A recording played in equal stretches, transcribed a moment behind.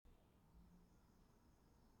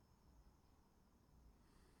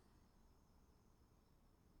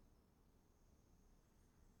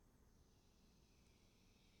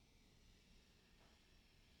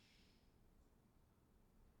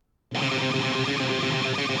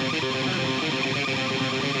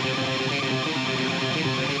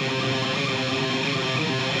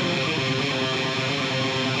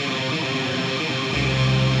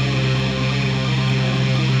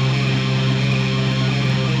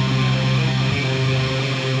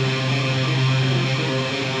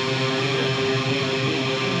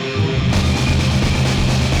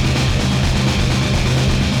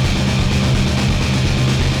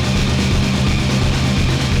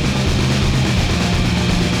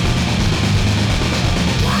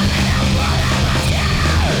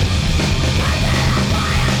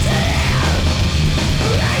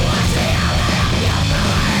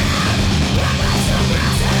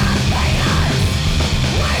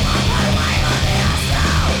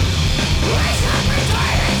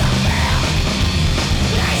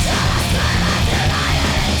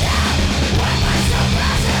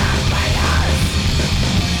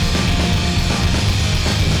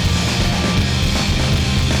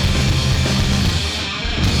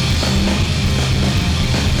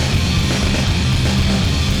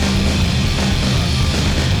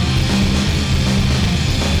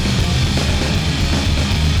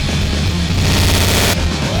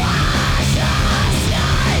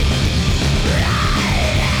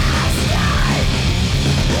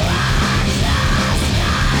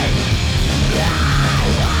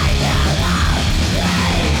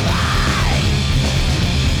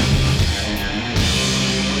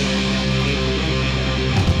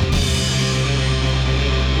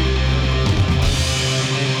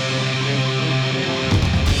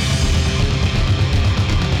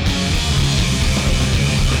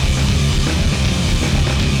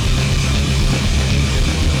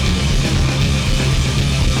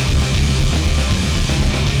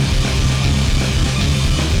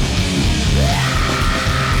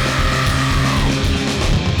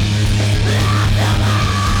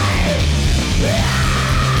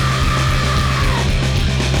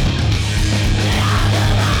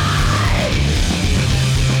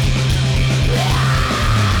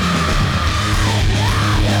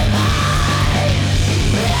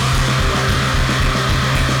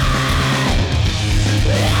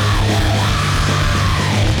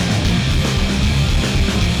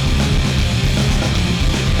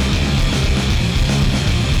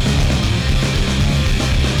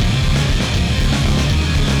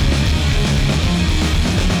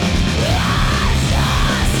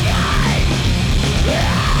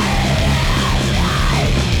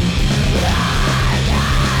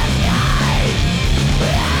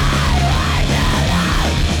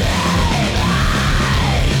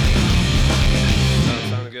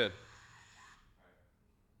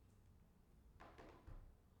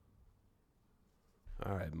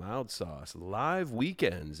All right, Mild Sauce, live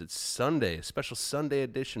weekends. It's Sunday, a special Sunday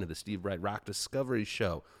edition of the Steve Wright Rock Discovery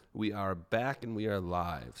Show. We are back and we are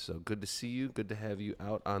live. So good to see you. Good to have you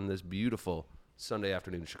out on this beautiful Sunday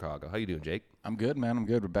afternoon in Chicago. How you doing, Jake? I'm good, man. I'm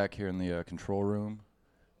good. We're back here in the control room.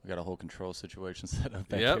 We got a whole control situation set up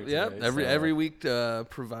back here today. Yep. Every week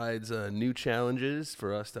provides new challenges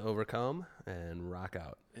for us to overcome and rock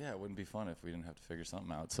out. Yeah, it wouldn't be fun if we didn't have to figure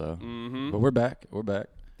something out. So, But we're back. We're back.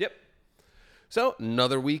 Yep. So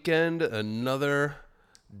another weekend, another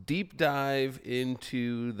deep dive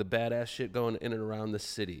into the badass shit going in and around the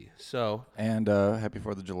city. So and happy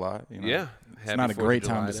 4th of July. You know? Yeah, it's not a great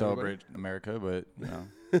time to celebrate America, but you know.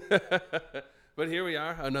 But here we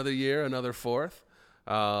are, another year, another 4th.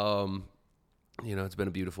 You know, it's been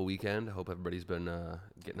a beautiful weekend. I hope everybody's been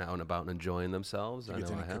getting out and about and enjoying themselves. Did you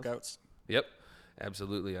get any cookouts? Yep,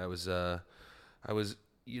 absolutely. I was,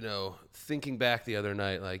 you know, thinking back the other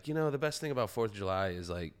night, like, you know, the best thing about 4th of July is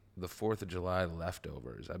like the 4th of July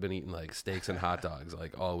leftovers. I've been eating like steaks and hot dogs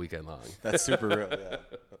like all weekend long. That's super real. Yeah.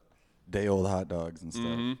 Day-old hot dogs and stuff.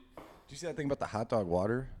 Mm-hmm. Did you see that thing about the hot dog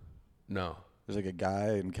water? No. There's like a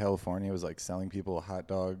guy in California who was like selling people a hot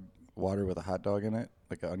dog water with a hot dog in it,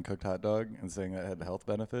 like an uncooked hot dog, and saying that had health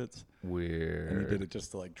benefits. Weird. And he did it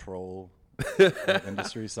just to like troll the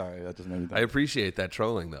industry. Sorry, that just made me think. I appreciate that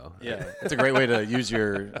trolling though. Yeah, it's a great way to use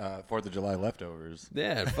your 4th of July leftovers.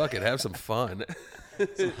 Yeah, fuck it, have some fun.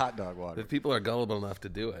 Some hot dog water. If people are gullible enough to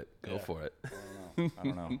do it, go for it. I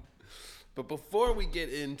don't know. But before we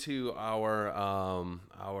get into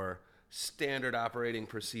our standard operating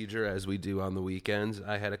procedure as we do on the weekends,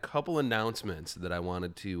 I had a couple announcements that I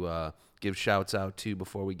wanted to give shouts out to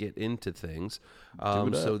before we get into things.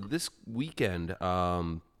 So this weekend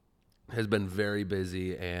has been very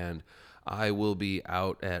busy, and I will be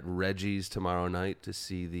out at Reggie's tomorrow night to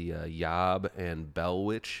see the Yob and Bell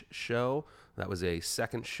Witch show. That was a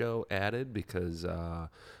second show added because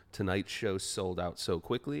tonight's show sold out so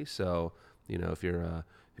quickly. So, you know, if you're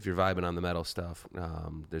vibing on the metal stuff,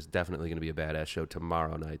 there's definitely going to be a badass show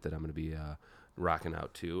tomorrow night that I'm going to be rocking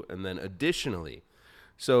out to. And then additionally,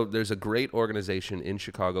 so there's a great organization in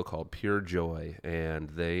Chicago called Pure Joy, and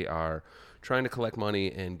they are trying to collect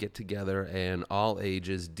money and get together an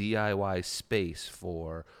all-ages DIY space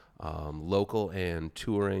for local and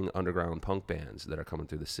touring underground punk bands that are coming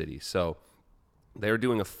through the city. So they're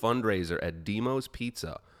doing a fundraiser at Demo's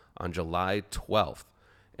Pizza on July 12th.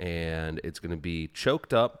 And it's going to be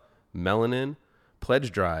Choked Up, Melanin,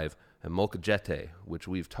 Pledge Drive, and Molkajete, which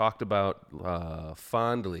we've talked about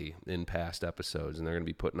fondly in past episodes. And they're going to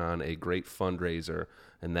be putting on a great fundraiser,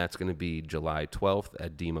 and that's going to be July 12th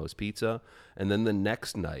at Demo's Pizza. And then the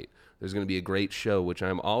next night, there's going to be a great show, which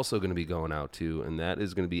I'm also going to be going out to, and that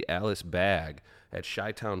is going to be Alice Bag at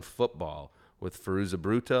Chi-Town Football with Feruza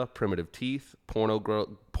Bruta, Primitive Teeth, Porno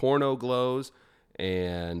Glows,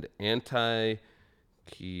 and Anti-Kierpo.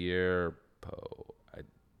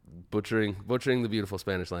 Butchering the beautiful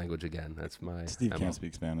Spanish language again. That's my Steve can't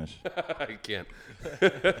speak Spanish. I can't.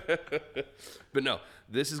 But no,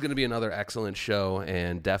 this is going to be another excellent show,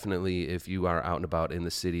 and definitely if you are out and about in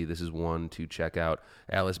the city, this is one to check out.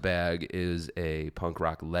 Alice Bag is a punk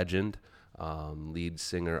rock legend, lead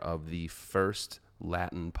singer of the first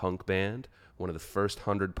Latin punk band, one of the first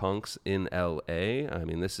 100 punks in L.A. I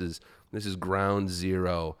mean, this is ground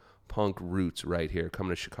zero punk roots right here,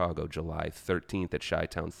 coming to Chicago July 13th at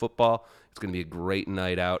Chi-Town Football. It's going to be a great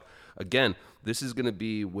night out. Again, this is going to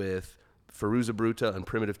be with Feruza Bruta and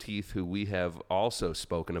Primitive Teeth, who we have also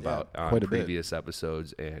spoken about on previous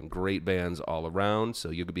episodes, and great bands all around. So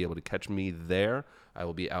you'll be able to catch me there. I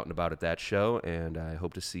will be out and about at that show, and I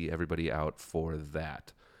hope to see everybody out for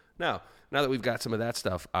that. Now that we've got some of that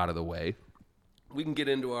stuff out of the way, we can get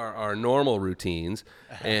into our normal routines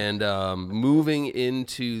and moving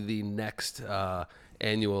into the next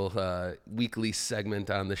annual weekly segment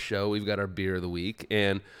on the show. We've got our beer of the week,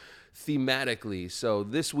 and thematically, so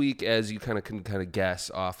this week, as you can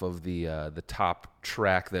guess off of the top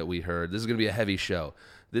track that we heard, this is going to be a heavy show.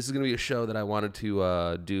 This is going to be a show that I wanted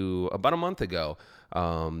to do about a month ago.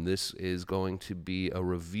 This is going to be a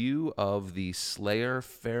review of the Lair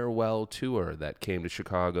farewell tour that came to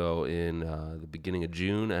Chicago in the beginning of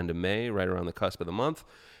June, end of May, right around the cusp of the month.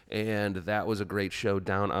 And that was a great show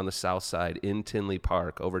down on the south side in Tinley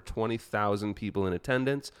Park. Over 20,000 people in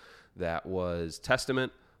attendance. That was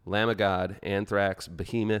Testament, Lamb of God, Anthrax,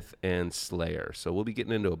 Behemoth, and Slayer. So we'll be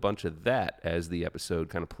getting into a bunch of that as the episode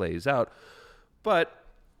kind of plays out. But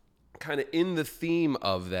kind of in the theme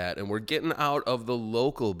of that, and we're getting out of the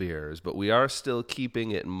local beers, but we are still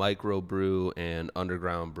keeping it microbrew and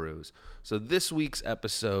underground brews. So this week's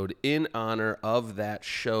episode, in honor of that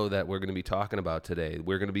show that we're going to be talking about today,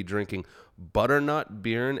 we're going to be drinking Butternut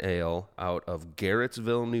Beer and Ale out of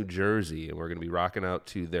Garrettsville, New Jersey, and we're going to be rocking out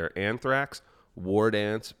to their Anthrax War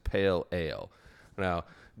Dance Pale Ale. Now,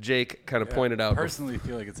 Jake kind of pointed out. I personally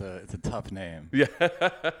feel like it's a tough name. Yeah.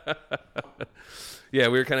 Yeah,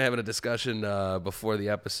 we were kind of having a discussion before the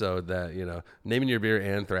episode that, naming your beer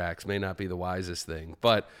Anthrax may not be the wisest thing.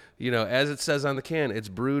 But, as it says on the can, it's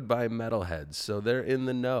brewed by metalheads, so they're in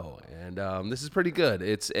the know. And this is pretty good.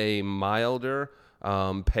 It's a milder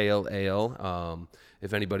pale ale.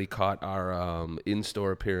 If anybody caught our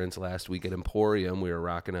in-store appearance last week at Emporium, we were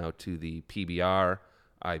rocking out to the PBR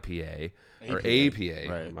IPA, or APA,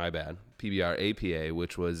 right. My bad, PBR APA,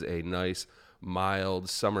 which was a nice, mild,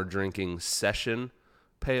 summer drinking session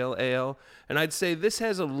pale ale. And I'd say this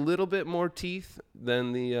has a little bit more teeth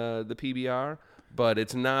than the PBR, but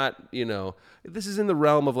it's not, this is in the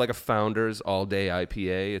realm of like a Founders all-day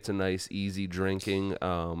IPA. It's a nice, easy drinking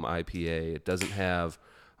IPA. It doesn't have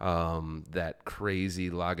that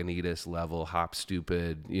crazy Lagunitas level hop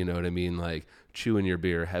stupid, you know what I mean, like chewing your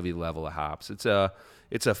beer heavy level of hops. It's a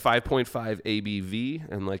 5.5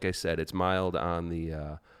 ABV, and like I said, it's mild on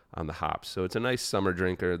the hops. So it's a nice summer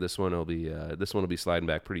drinker. This one will be sliding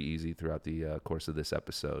back pretty easy throughout the course of this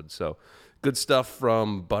episode. So good stuff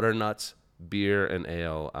from Butternuts Beer and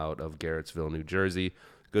Ale out of Garrettsville, New Jersey.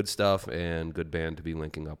 Good stuff and good band to be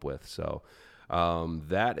linking up with. So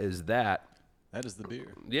that is that. That is the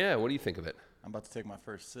beer. Yeah, what do you think of it? I'm about to take my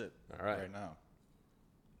first sip. All right. Right now.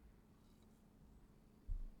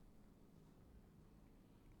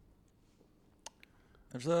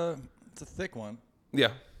 It's a thick one. Yeah.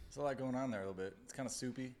 There's a lot going on there a little bit. It's kind of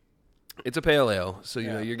soupy. It's a pale ale, so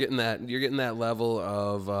Yeah. you're getting that level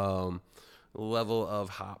of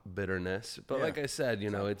hop bitterness. But Yeah. like I said,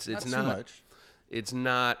 it's not too not much. It's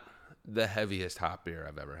not the heaviest hop beer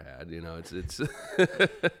I've ever had. It's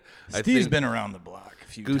Steve's been around the block a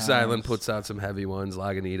few Goose times. Island puts out some heavy ones.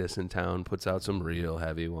 Lagunitas in town puts out some real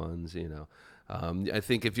heavy ones. I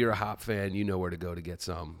think if you're a hop fan, you know where to go to get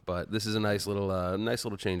some. But this is a nice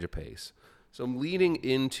little change of pace. So leading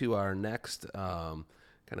into our next kind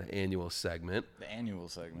of annual segment. The annual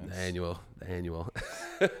segment. The annual.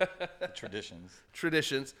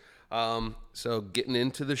 Traditions. So getting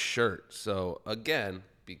into the shirt. So again,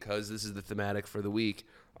 because this is the thematic for the week,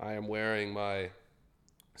 I am wearing my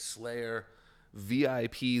Slayer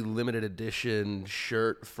VIP limited edition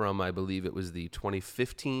shirt from, I believe it was the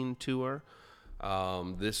 2015 tour.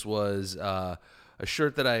 This was a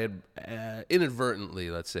shirt that I had inadvertently,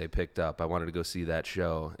 let's say, picked up. I wanted to go see that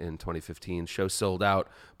show in 2015. Show sold out,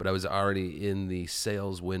 but I was already in the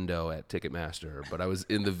sales window at Ticketmaster, but I was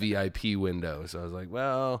in the VIP window. So I was like,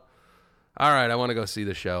 well, all right, I want to go see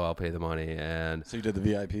the show. I'll pay the money. And So you did the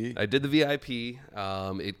VIP? I did the VIP.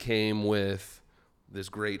 It came with this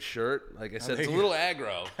great shirt. Like I said, it's a little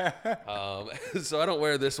aggro. So I don't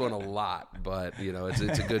wear this one a lot, but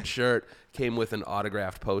it's a good shirt. Came with an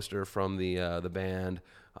autographed poster from the band.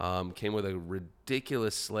 Came with a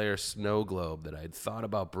ridiculous Slayer snow globe that I'd thought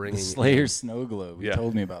about bringing. The Slayer snow globe. You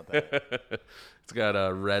told me about that. It's got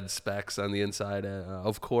red specks on the inside,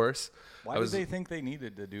 of course. Why did they think they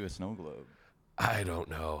needed to do a snow globe? I don't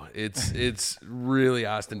know. It's really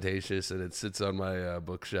ostentatious, and it sits on my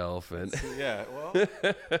bookshelf. And Yeah, well,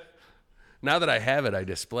 now that I have it, I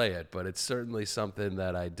display it. But it's certainly something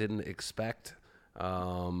that I didn't expect,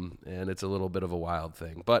 and it's a little bit of a wild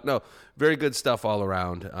thing. But no, very good stuff all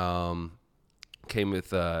around. Came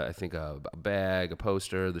with, I think, a bag, a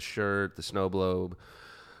poster, the shirt, the snow globe.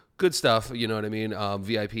 Good stuff, you know what I mean?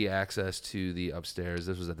 VIP access to the upstairs.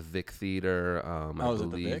 This was at the Vic Theater. I was it the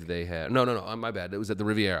believe Vic? they had... No, my bad. It was at the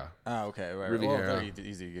Riviera. oh, okay. Right. Riviera. Well, very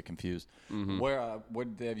easy to get confused. Where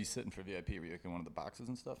did they have you sitting for VIP? Were you like in one of the boxes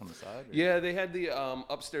and stuff on the side? Or? Yeah, they had the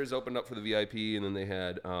upstairs opened up for the VIP, and then they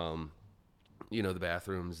had, the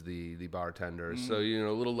bathrooms, the bartenders. So,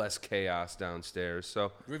 a little less chaos downstairs.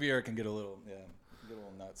 So Riviera can get a little nuts.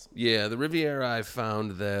 Yeah, the Riviera, I've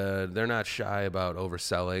found that they're not shy about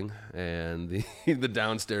overselling, and the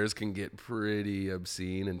downstairs can get pretty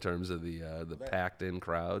obscene in terms of the packed-in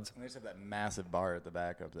crowds. And they just have that massive bar at the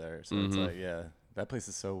back up there. So it's like, that place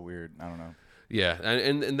is so weird. I don't know. Yeah,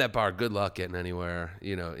 and that bar, good luck getting anywhere,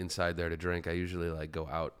 inside there to drink. I usually, go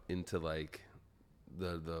out into, the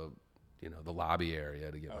the lobby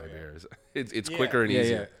area to get my beers. It's quicker and yeah,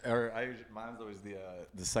 easier. Yeah. Or mine's always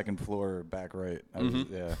the second floor back right.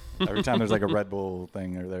 Every time there's like a Red Bull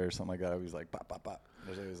thing or there or something like that, I was like pop pop pop.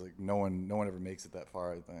 There's always like no one ever makes it that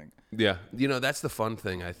far, I think. Yeah, that's the fun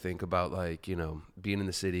thing I think about, like, being in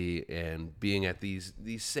the city and being at these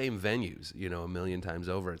same venues, a million times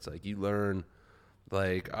over. It's like you learn,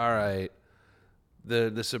 like, all right,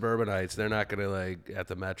 the suburbanites, they're not gonna, like, at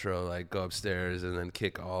the Metro, like, go upstairs and then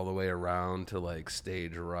kick all the way around to, like,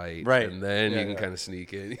 stage right, and then you can kind of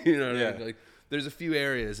sneak in. You know what I mean? Like, there's a few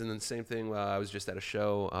areas, and then same thing. I was just at a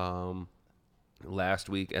show last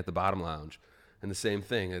week at the Bottom Lounge. And the same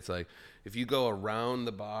thing. It's like if you go around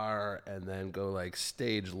the bar and then go like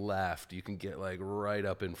stage left, you can get like right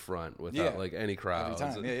up in front without like any crowds.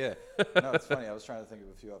 Every time. Yeah. No, it's funny. I was trying to think of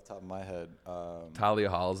a few off the top of my head. Talia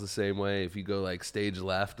Hall's the same way. If you go like stage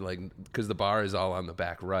left, like because the bar is all on the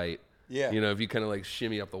back right. Yeah. If you kind of like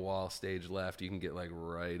shimmy up the wall stage left, you can get like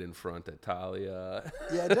right in front at Talia.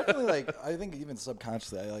 Yeah, definitely. Like I think even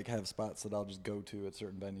subconsciously, I like have spots that I'll just go to at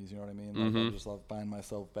certain venues. You know what I mean? Like I just love find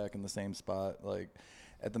myself back in the same spot. Like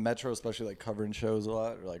at the Metro, especially like covering shows a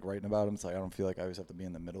lot or like writing about them. So like, I don't feel like I always have to be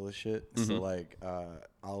in the middle of shit. So like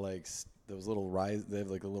I'll like those little rise. They have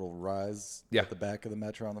like a little rise at the back of the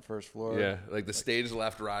Metro on the first floor. Yeah, like the stage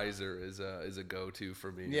left riser is a go-to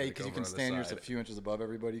for me. Yeah, like because you can stand just a few inches above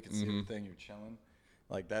everybody. You can see everything. You're chilling.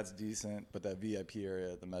 Like that's decent, but that VIP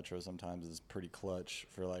area at the Metro sometimes is pretty clutch.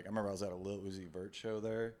 For like, I remember I was at a Lil Uzi Vert show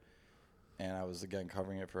there, and I was again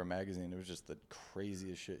covering it for a magazine. It was just the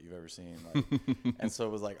craziest shit you've ever seen. Like, and so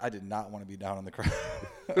it was like I did not want to be down in the crowd.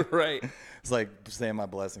 Right. It's like saying my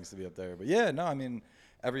blessings to be up there. But yeah, no, I mean.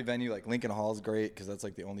 Every venue, like Lincoln Hall is great because that's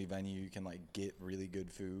like the only venue you can like get really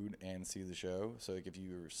good food and see the show. So like if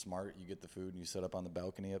you're smart, you get the food and you sit up on the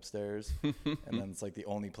balcony upstairs. And then it's like the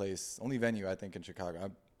only venue I think in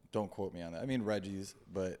Chicago. Don't quote me on that. I mean Reggie's,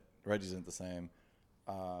 but Reggie's isn't the same.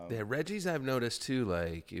 Yeah, Reggie's I've noticed too.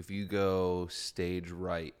 Like if you go stage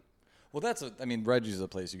right. Well, Reggie's is a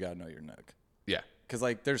place you gotta know your nook. Yeah. Because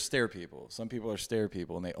like there's stair people. Some people are stair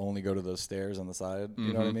people and they only go to those stairs on the side.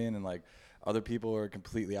 You know what I mean? And like. Other people are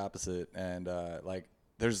completely opposite, and like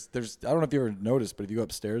there's I don't know if you ever noticed, but if you go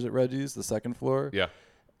upstairs at Reggie's, the second floor,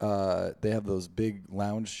 they have those big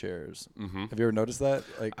lounge chairs. Have you ever noticed that?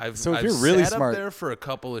 Like, if you're really smart, up there for a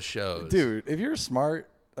couple of shows, dude. If you're smart,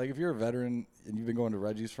 like if you're a veteran and you've been going to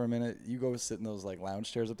Reggie's for a minute, you go sit in those like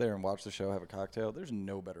lounge chairs up there and watch the show, have a cocktail. There's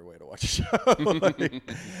no better way to watch a show. Like,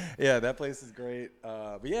 yeah, that place is great.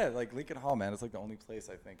 But yeah, like Lincoln Hall, man, it's like the only place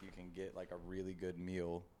I think you can get like a really good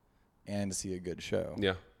meal. And see a good show.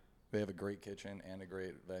 Yeah. They have a great kitchen and a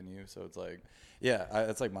great venue. So it's like, yeah,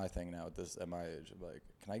 that's like my thing now at my age. I'm like,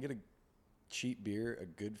 can I get a cheap beer, a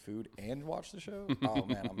good food, and watch the show? Oh,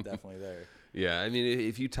 man, I'm definitely there. Yeah, I mean,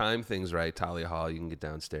 if you time things right, Talia Hall, you can get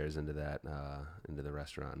downstairs into that, into the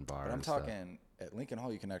restaurant and bar. But I'm talking at Lincoln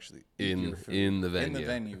Hall, you can actually eat your food in the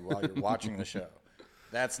venue while you're watching the show.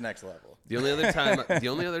 That's next level. The only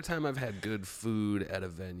other time I've had good food at a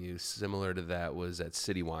venue similar to that was at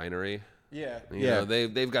City Winery. Yeah, you know,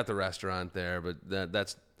 they've got the restaurant there, but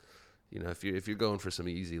that's if you're going for some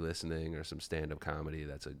easy listening or some stand up comedy,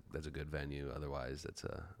 that's a good venue. Otherwise, that's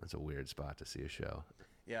a weird spot to see a show.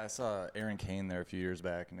 Yeah, I saw Aaron Kane there a few years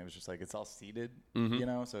back, and it was just like it's all seated,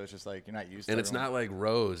 so it's just like you're not used to it. And it's not like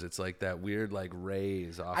rows; it's like that weird like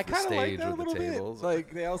rays off the like stage that with the tables. Bit.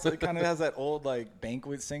 Like they also kind of has that old like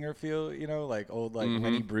banquet singer feel, like old like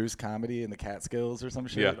Lenny Bruce comedy in the Catskills or some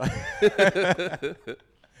shit. Yeah.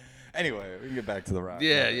 Anyway, we can get back to the rock.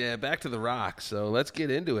 Yeah, back to the rock. So let's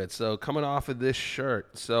get into it. So coming off of this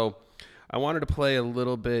shirt, so I wanted to play a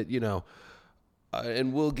little bit,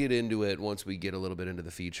 and we'll get into it once we get a little bit into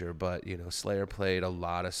the feature. But, Slayer played a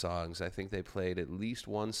lot of songs. I think they played at least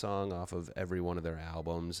one song off of every one of their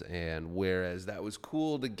albums. And whereas that was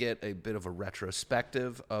cool to get a bit of a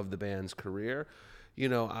retrospective of the band's career,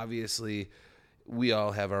 obviously we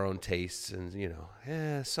all have our own tastes. And,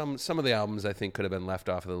 some of the albums I think could have been left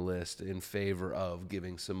off of the list in favor of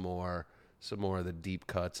giving some more of the deep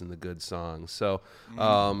cuts and the good songs. So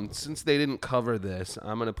since they didn't cover this,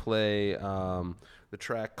 I'm going to play the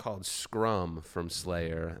track called Scrum from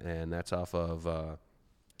Slayer, and that's off of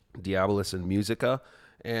Diabolus and Musica.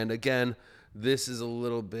 And again, this is a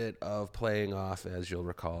little bit of playing off, as you'll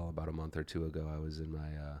recall, about a month or two ago, I was in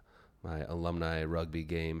my alumni rugby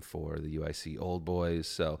game for the UIC Old Boys.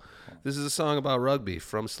 So this is a song about rugby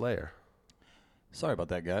from Slayer. Sorry about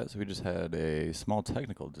that, guys. We just had a small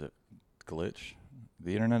technical glitch.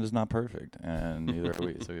 The internet is not perfect, and neither are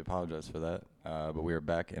we, so we apologize for that. But we are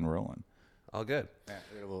back and rolling. All good. Yeah,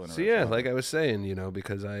 we had a little So yeah, like I was saying, you know,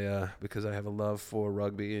 because I have a love for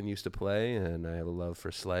rugby and used to play, and I have a love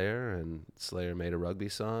for Slayer, and Slayer made a rugby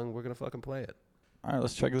song. We're gonna fucking play it. All right,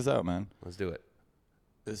 let's check this out, man. Let's do it.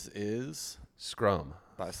 This is Scrum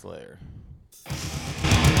by Slayer. Sure,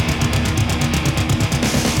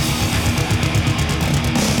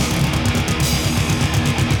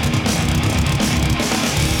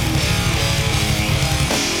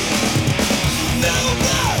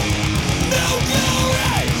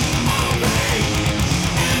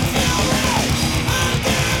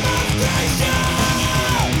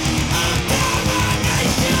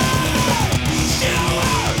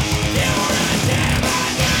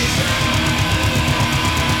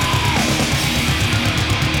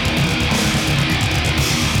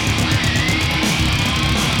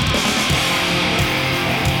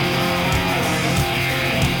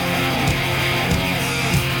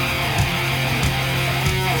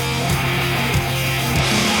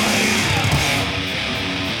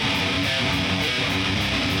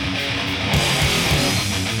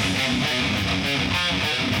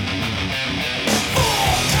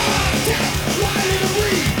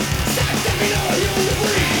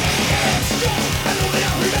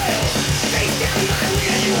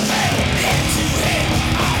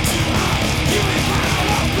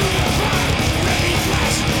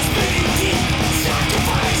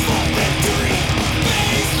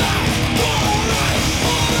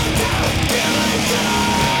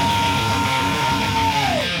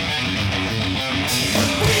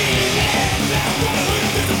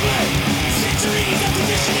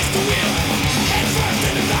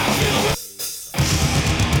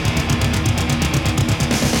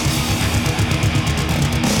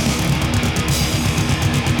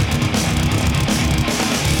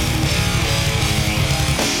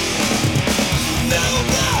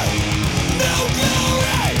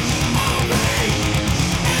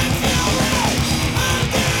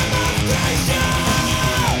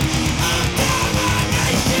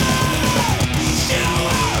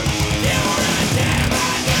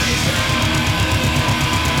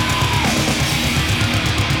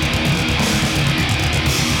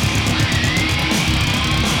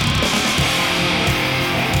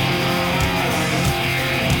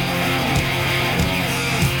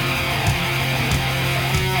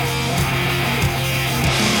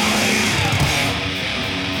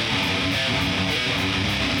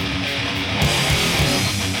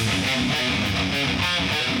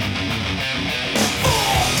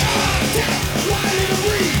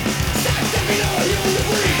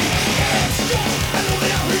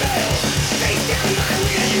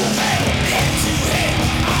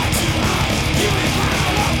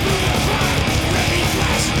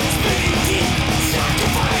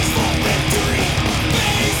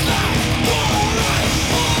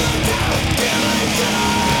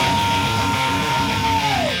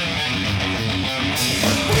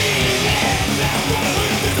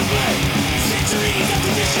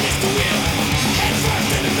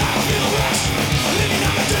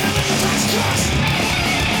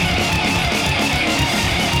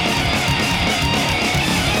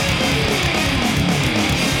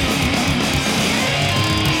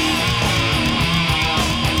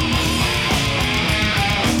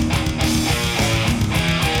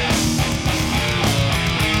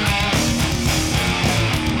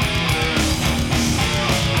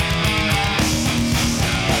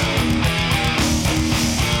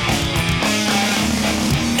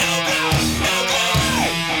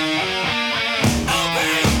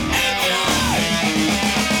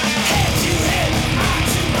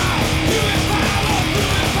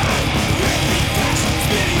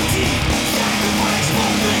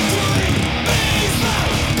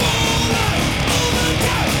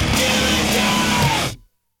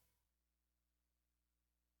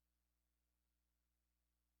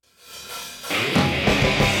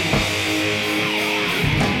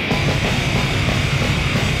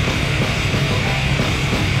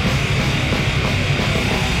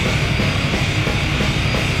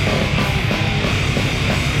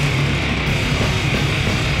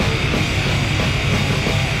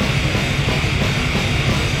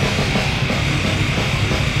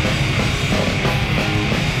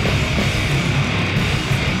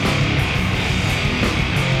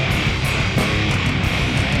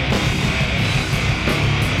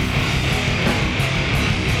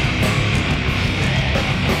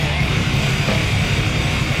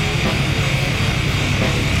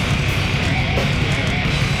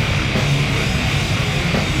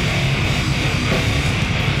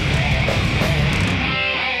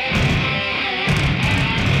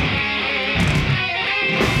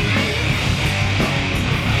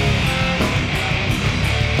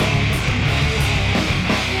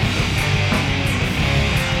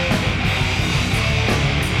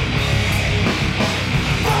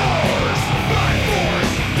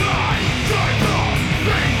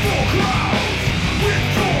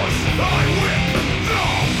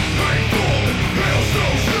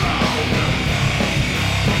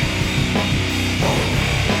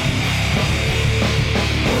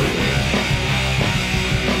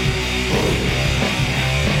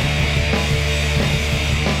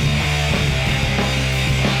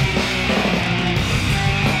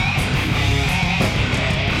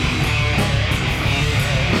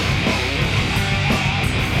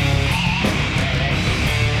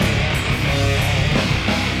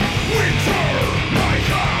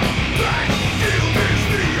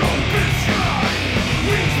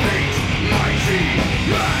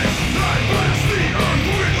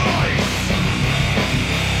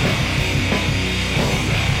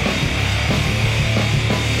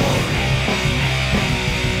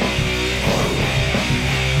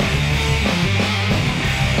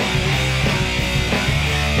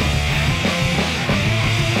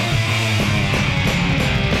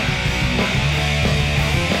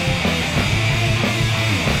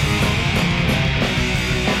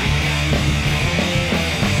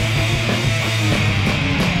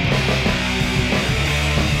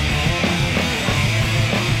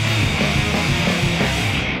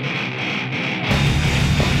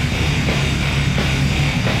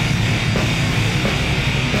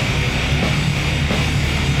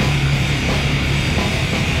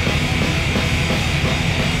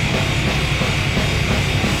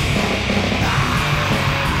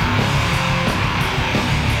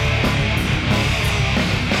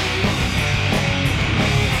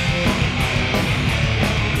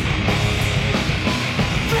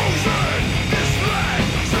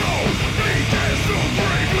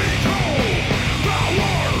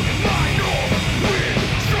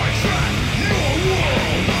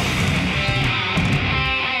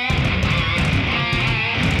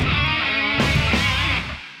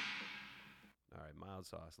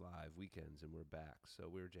 Sauce Live weekends, and we're back. So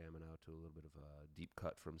we're jamming out to a little bit of a deep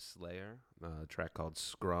cut from Slayer, a track called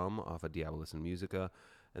Scrum off of Diabolus and Musica.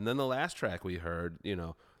 And then the last track we heard,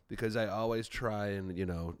 because I always try and,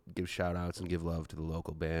 give shout outs and give love to the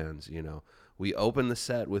local bands, we opened the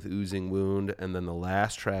set with Oozing Wound, and then the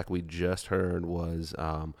last track we just heard was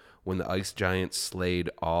When the Ice Giant Slayed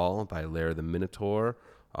All by Lair the Minotaur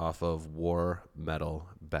off of War Metal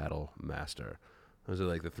Battle Master. Those are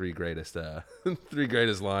like the three greatest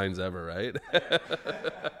lines ever, right?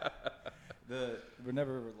 We're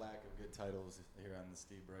never lack of good titles here on the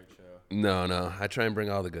Steve Bright Show. No. I try and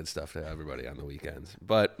bring all the good stuff to everybody on the weekends.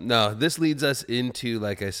 But no, this leads us into,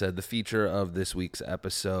 like I said, the feature of this week's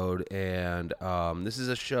episode. And this is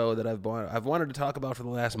a show that I've wanted to talk about for the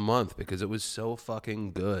last month because it was so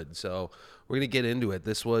fucking good. So we're going to get into it.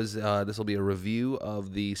 This will be a review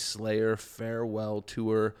of the Slayer Farewell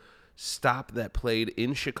Tour stop that played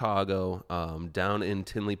in Chicago, down in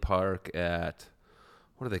Tinley Park at,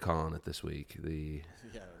 what are they calling it this week? The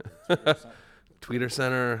Tweeter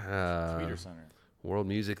Center. Tweeter Center. World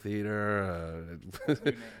Music Theater.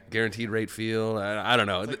 Guaranteed Rate Field. I don't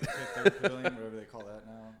know. It's like the Fifth Pavilion, whatever they call that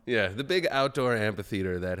now. Yeah, the big outdoor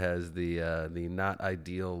amphitheater that has the not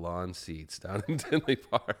ideal lawn seats down in Tinley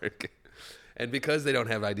Park. And because they don't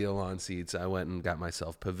have ideal lawn seats, I went and got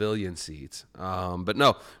myself pavilion seats. But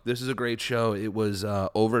no, this is a great show. It was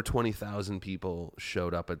over 20,000 people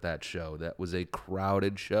showed up at that show. That was a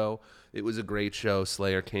crowded show. It was a great show.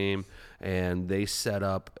 Slayer came, and they set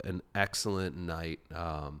up an excellent night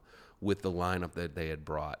with the lineup that they had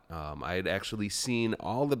brought. I had actually seen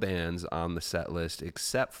all the bands on the set list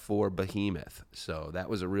except for Behemoth. So that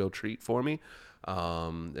was a real treat for me.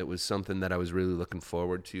 It was something that I was really looking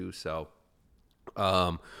forward to. So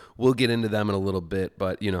we'll get into them in a little bit,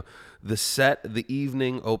 but the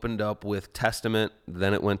evening opened up with Testament,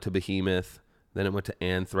 then it went to Behemoth, then it went to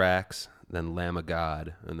Anthrax, then Lamb of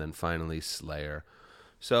God, and then finally Slayer.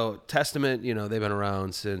 So Testament, they've been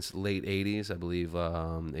around since late 80s, I believe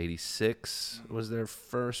 86 was their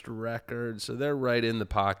first record, so they're right in the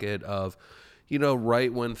pocket of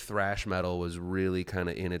right when thrash metal was really kind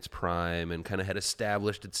of in its prime and kind of had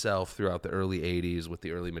established itself throughout the early 80s with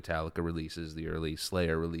the early Metallica releases, the early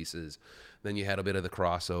Slayer releases. Then you had a bit of the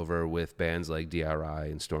crossover with bands like DRI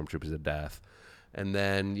and Stormtroopers of Death. And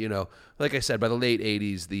then, like I said, by the late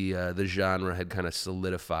 80s, the genre had kind of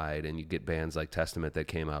solidified, and you get bands like Testament that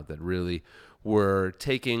came out that really were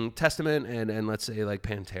taking Testament and let's say like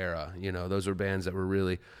Pantera. Those were bands that were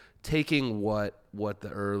really taking what the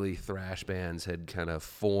early thrash bands had kind of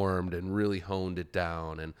formed and really honed it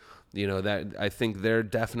down. And, that I think they're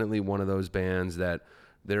definitely one of those bands that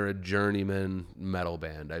they're a journeyman metal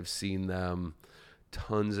band. I've seen them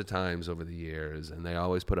tons of times over the years, and they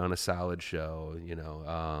always put on a solid show.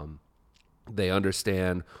 They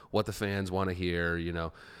understand what the fans want to hear.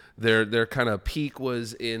 Their kind of peak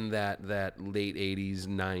was in that late 80s,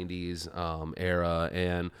 90s era,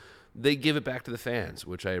 and they give it back to the fans,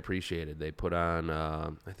 which I appreciated. They put on,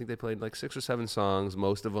 I think they played like 6 or 7 songs,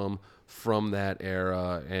 most of them from that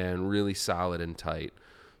era, and really solid and tight.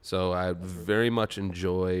 So I very much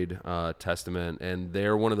enjoyed Testament, and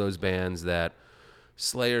they're one of those bands that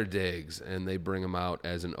Slayer digs, and they bring them out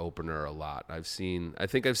as an opener a lot. I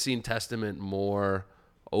think I've seen Testament more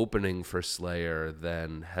opening for Slayer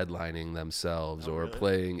than headlining themselves or really?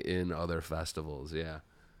 playing in other festivals. Yeah.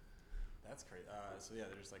 That's great. So yeah,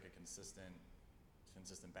 there's like a consistent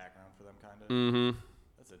background for them, kind of. Mm-hmm.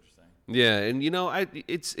 That's interesting. Yeah, and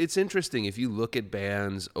it's interesting if you look at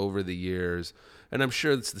bands over the years, and I'm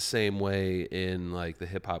sure it's the same way in like the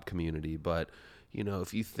hip hop community, but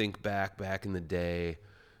if you think back in the day,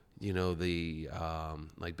 the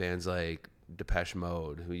like bands like Depeche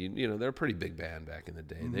Mode, who they're a pretty big band back in the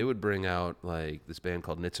day. Mm-hmm. They would bring out like this band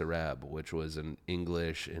called Nitzareb, which was an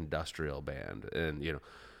English industrial band, and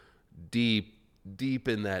deep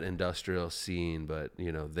in that industrial scene, but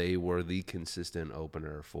they were the consistent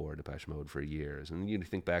opener for Depeche Mode for years. And you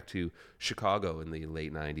think back to Chicago in the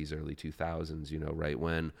late 90s, early 2000s, right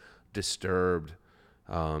when Disturbed,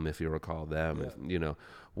 if you recall them,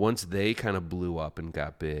 once they kind of blew up and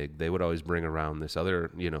got big, they would always bring around this other,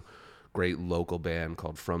 great local band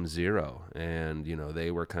called From Zero, and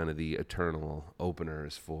they were kind of the eternal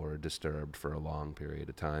openers for Disturbed for a long period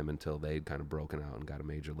of time until they'd kind of broken out and got a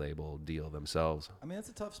major label deal themselves. I mean, that's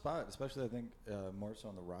a tough spot, especially I think more so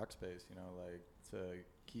in the rock space. Like to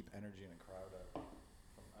keep energy in a crowd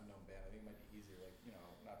from unknown band. I think it might be easier, like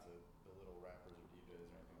not to belittle rappers or DJs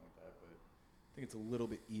or anything like that, but I think it's a little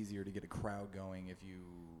bit easier to get a crowd going if you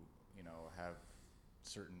have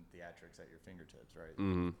certain theatrics at your fingertips, right?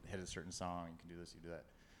 Mm-hmm. You hit a certain song, you can do this, you do that.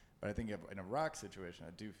 But I think in a rock situation,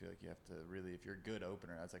 I do feel like you have to really, if you're a good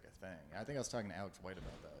opener, that's like a thing. I think I was talking to Alex White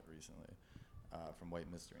about that recently from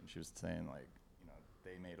White Mystery, and she was saying like,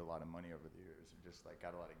 they made a lot of money over the years, and just like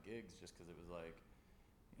got a lot of gigs just because it was like,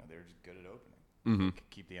 they were just good at opening.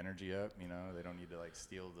 Keep the energy up, they don't need to like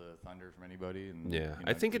steal the thunder from anybody. And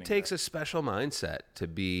I think it takes a special mindset to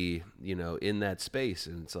be, in that space.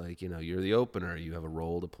 And it's like, you're the opener, you have a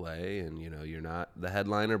role to play, and you're not the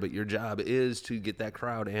headliner, but your job is to get that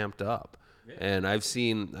crowd amped up. Yeah. And I've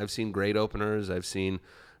seen great openers. I've seen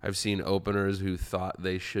openers who thought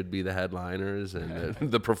they should be the headliners, and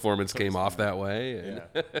the performance came off that way. And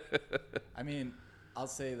yeah. I mean, I'll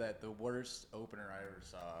say that the worst opener I ever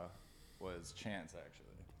saw was Chance, actually.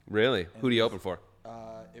 Really? Who do you open for?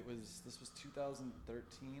 This was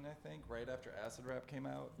 2013, I think, right after Acid Rap came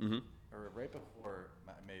out, or right before,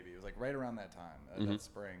 maybe. It was like right around that time, that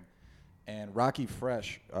spring. And Rocky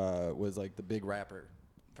Fresh was like the big rapper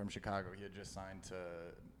from Chicago. He had just signed to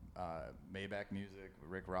Maybach Music,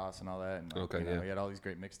 Rick Ross and all that. And he had all these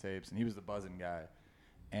great mixtapes, and he was the buzzing guy.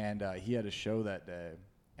 And he had a show that day,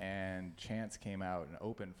 and Chance came out and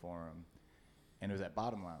opened for him. And it was at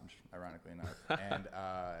Bottom Lounge, ironically enough. And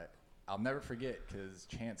I'll never forget, because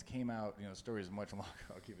Chance came out, the story is much longer,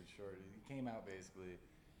 I'll keep it short. He came out basically, it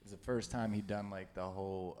was the first time he'd done like the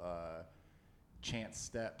whole Chance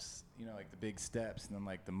steps, like the big steps, and then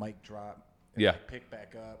like the mic drop. And like pick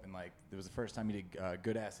back up, and like it was the first time he did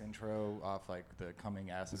good ass intro off like the coming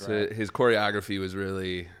Acid Rap. His choreography was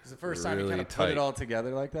really, it was the first time he kind of put it all together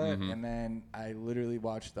like that. And then I literally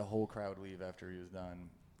watched the whole crowd leave after he was done.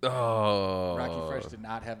 Oh, Rocky Fresh did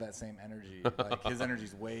not have that same energy. Like his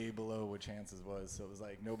energy's way below what Chance's was. So it was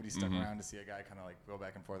like nobody stuck around to see a guy kind of like go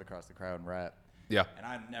back and forth across the crowd and rap. Yeah. And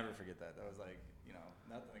I never forget that. That was like,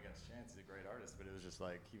 nothing against Chance. He's a great artist, but it was just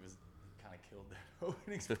like he kind of killed that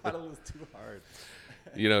opening spot a little too hard.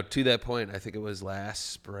 To that point, I think it was last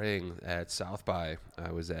spring at South by,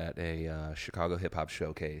 I was at a Chicago hip hop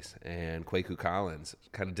showcase, and Kwaku Collins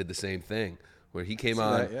kind of did the same thing. Where he came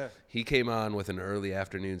he came on with an early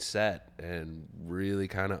afternoon set and really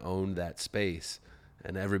kind of owned that space,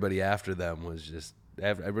 and everybody after him was just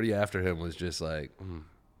like,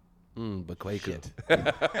 but Kwaku.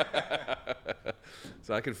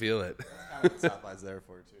 So I could feel it. That's kind of what South by's there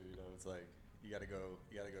for too. It's like you gotta go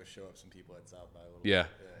show up some people at South by a little bit.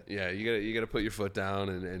 Yeah. You gotta put your foot down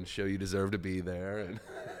and show you deserve to be there, and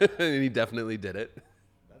and he definitely did it.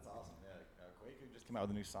 Came out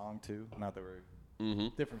with a new song too. Not that we're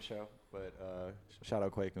different show, but shout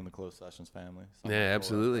out Kwaku and the Closed Sessions family. Yeah,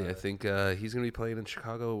 absolutely. I think he's gonna be playing in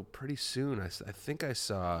Chicago pretty soon. I think I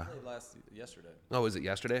saw. Yesterday. Oh, was it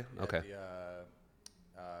yesterday? Yeah, okay.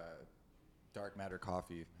 The Dark Matter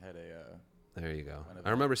Coffee had a. There you go.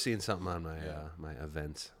 I remember seeing something on my my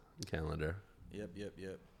events calendar. Yep.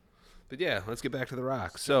 But yeah, let's get back to the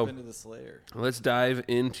rock. Let's jump into the Slayer. Let's dive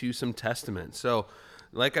into some Testament. So.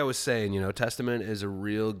 Like I was saying, Testament is a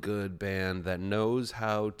real good band that knows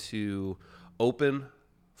how to open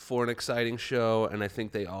for an exciting show, and I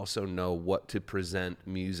think they also know what to present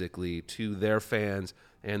musically to their fans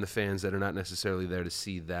and the fans that are not necessarily there to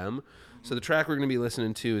see them. So the track we're going to be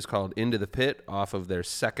listening to is called Into the Pit, off of their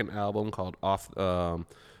second album called Off the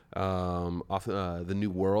New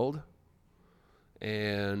World.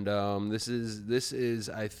 And this is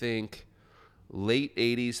I think late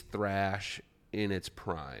 80s thrash in its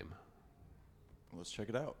prime. Let's check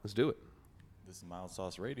it out. Let's do it. This is Mild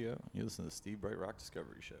Sauce Radio. You listen to the Steve Bright Rock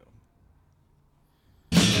Discovery Show.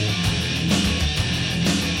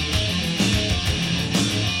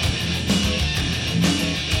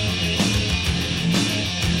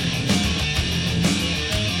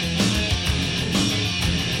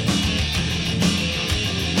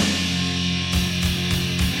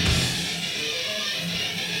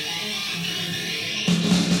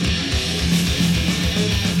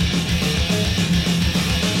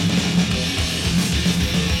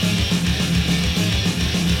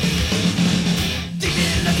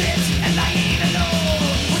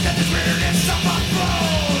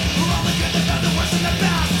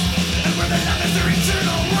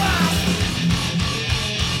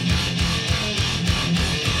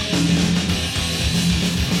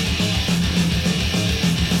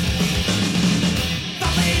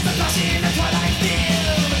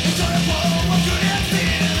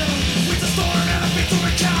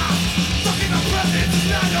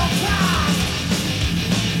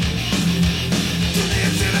 To the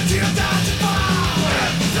infinity of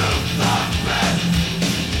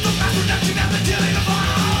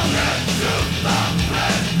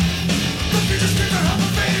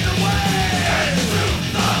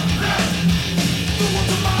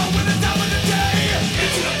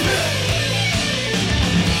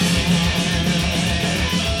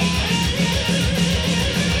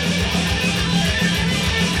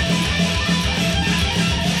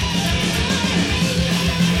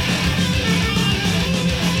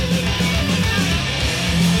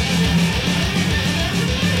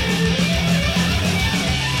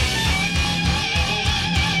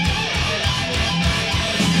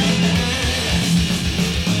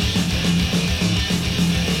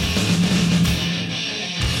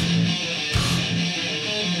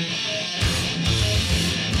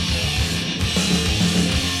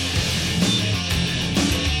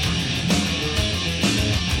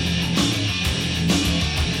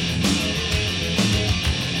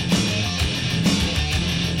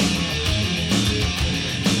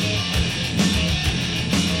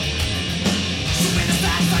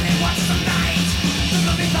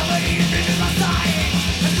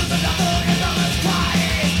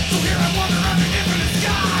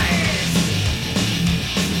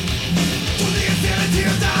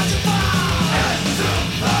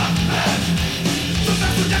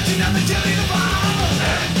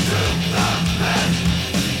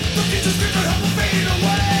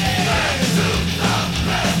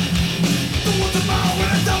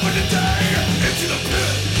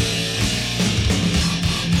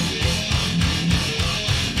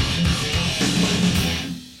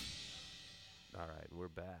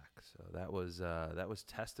So that was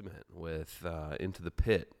Testament with Into the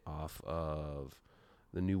Pit off of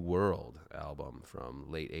the New World album from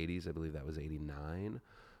late 80s. I believe that was 89.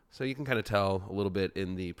 So you can kind of tell a little bit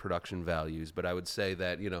in the production values, but I would say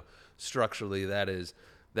that, structurally that is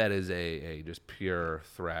a just pure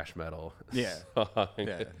thrash metal song.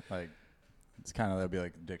 Yeah, like it's kind of, that'd be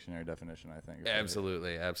like the dictionary definition, I think.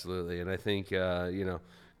 Absolutely. And I think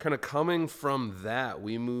kind of coming from that,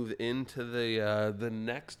 we move into the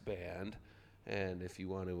next band, and if you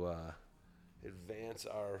want to advance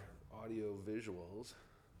our audio visuals.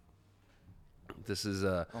 This is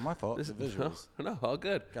my fault. The visuals. No, all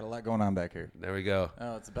good. Got a lot going on back here. There we go.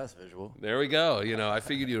 Oh, it's the best visual. There we go. I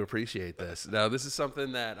figured you'd appreciate this. Now, this is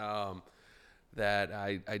something that that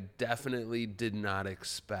I definitely did not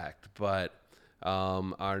expect, but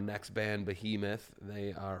our next band, Behemoth,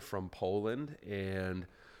 they are from Poland, and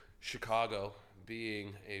Chicago,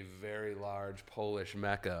 being a very large Polish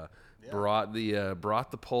mecca, brought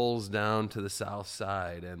the Poles down to the south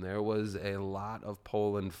side, and there was a lot of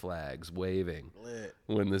Poland flags waving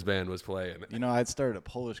when this band was playing. I'd started a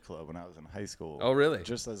Polish club when I was in high school. Oh, really?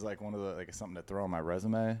 Just as like one of the something to throw on my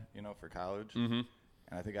resume, for college. Mm-hmm.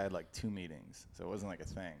 And I think I had like 2 meetings, so it wasn't like a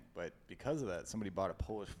thing. But because of that, somebody bought a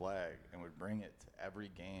Polish flag and would bring it to every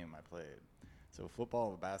game I played. So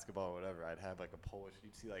football, basketball, whatever, I'd have like a Polish.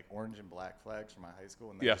 You'd see like orange and black flags from my high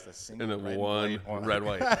school, and then just a single and then red, one white, red,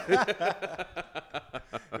 white.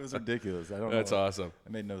 It was ridiculous. I don't know. That's awesome.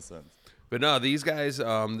 It made no sense. But no, these guys,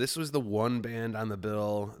 this was the one band on the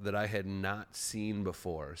bill that I had not seen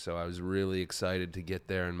before. So I was really excited to get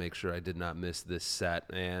there and make sure I did not miss this set.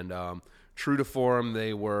 And true to form,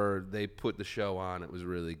 they put the show on. It was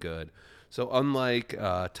really good. So unlike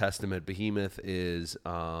Testament, Behemoth is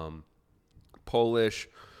Polish,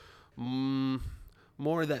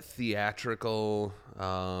 more that theatrical,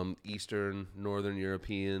 Eastern, Northern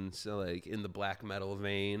European, so like in the black metal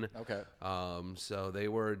vein. Okay. So they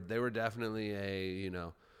were definitely a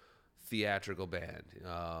theatrical band,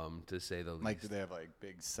 to say the least. Like, do they have like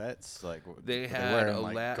big sets? Like they had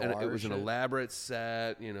it was an elaborate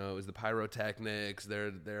set. It was the pyrotechnics.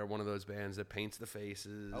 They're one of those bands that paints the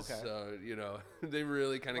faces. Okay. So they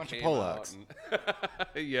really kind of came Polacks. out.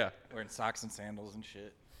 And yeah. Wearing socks and sandals and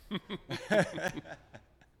shit.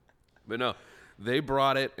 But no, they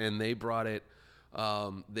brought it, and they brought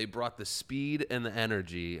the speed and the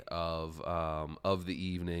energy of the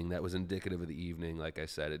evening that was indicative of the evening. Like I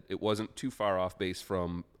said, it wasn't too far off base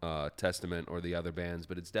from Testament or the other bands,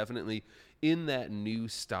 but it's definitely in that new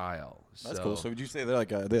style. That's cool. So would you say they're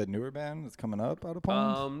like a newer band that's coming up out of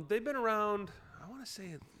Poland? They've been around, I want to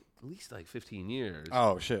say, at least like 15 years.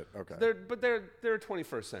 Oh shit! Okay. They're a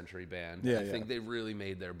 21st century band. Yeah, I think they really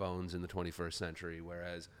made their bones in the 21st century,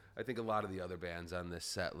 whereas I think a lot of the other bands on this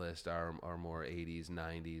set list are more 80s,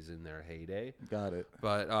 90s in their heyday. Got it.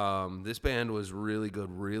 But this band was really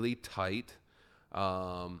good, really tight,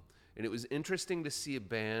 and it was interesting to see a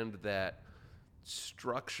band that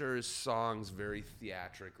structures songs very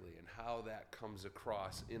theatrically and how that comes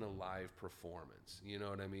across in a live performance. You know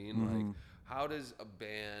what I mean? Mm-hmm. Like, how does a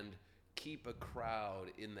band keep a crowd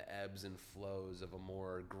in the ebbs and flows of a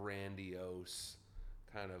more grandiose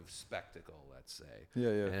kind of spectacle, let's say? Yeah.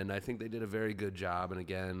 And I think they did a very good job, and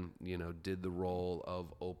again, did the role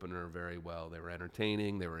of opener very well. They were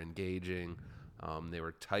entertaining, they were engaging, they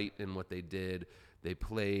were tight in what they did. They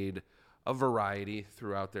played a variety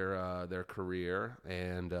throughout their career,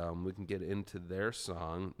 and we can get into their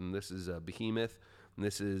song. And this is Behemoth. And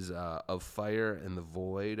this is Of Fire and the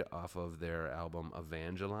Void off of their album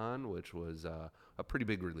Evangelon, which was a pretty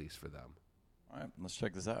big release for them. All right, let's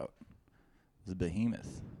check this out. This is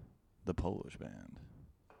Behemoth, the Polish band.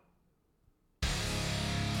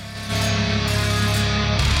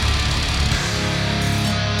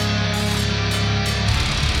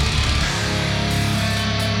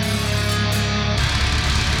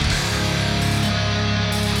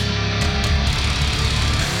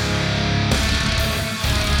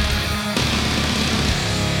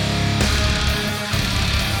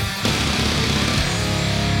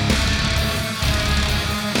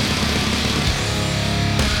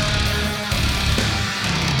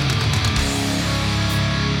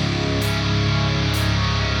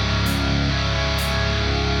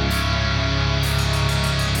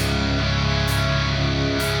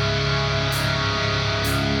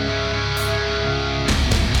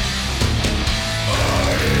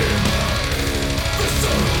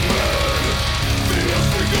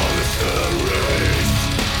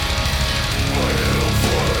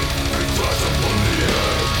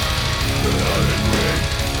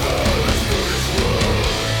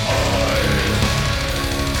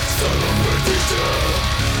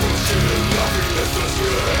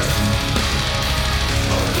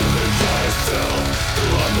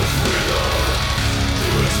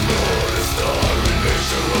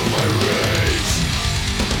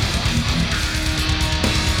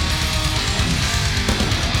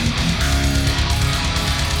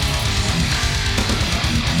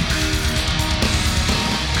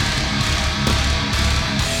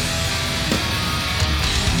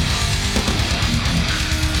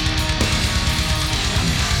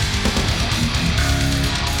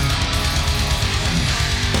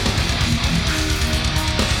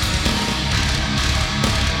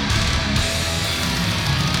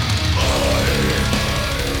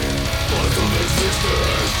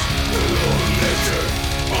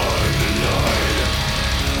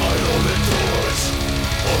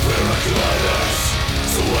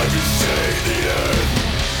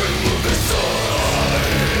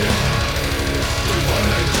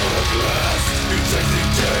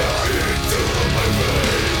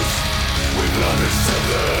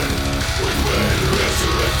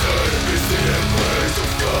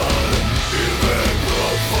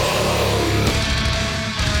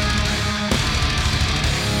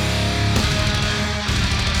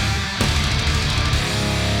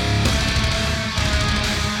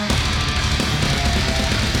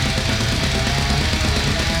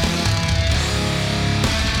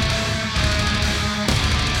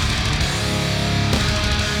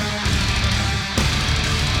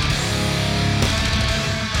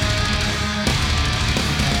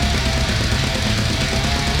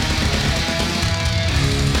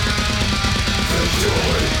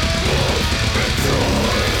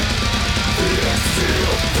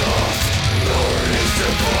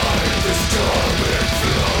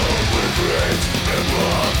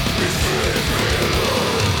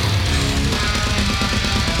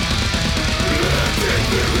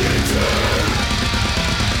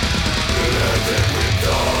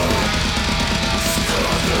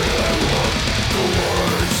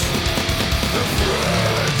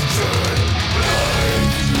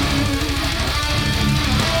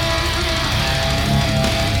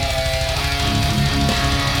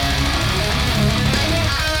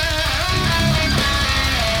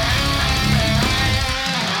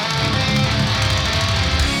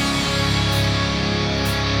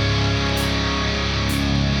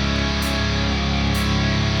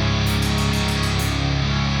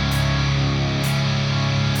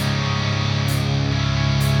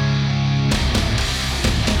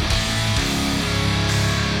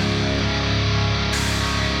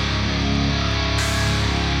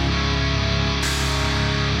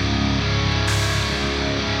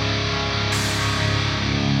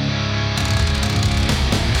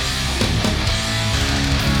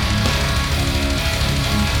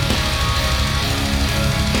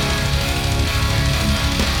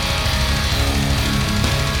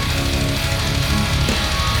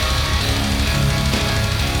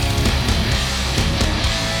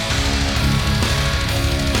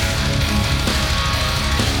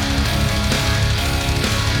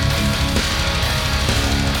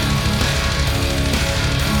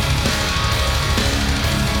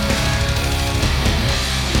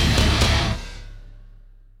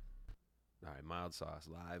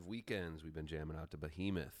 weekends, we've been jamming out to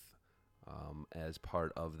Behemoth as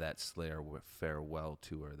part of that Slayer farewell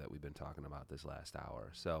tour that we've been talking about this last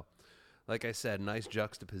hour. So, like I said, nice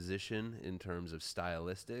juxtaposition in terms of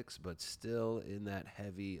stylistics, but still in that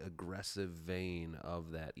heavy, aggressive vein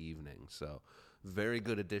of that evening. So, very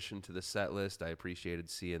good addition to the set list. I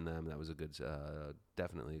appreciated seeing them. That was a good,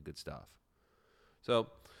 definitely good stuff. So,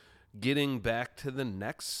 getting back to the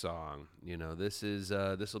next song, this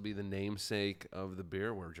will be the namesake of the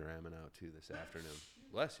beer we're jamming out to this afternoon.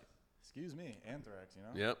 Bless you. Excuse me, Anthrax.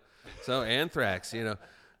 Yep. So Anthrax,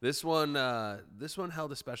 this one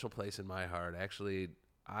held a special place in my heart. Actually,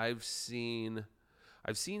 I've seen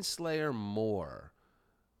Slayer more,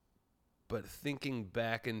 but thinking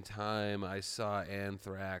back in time, I saw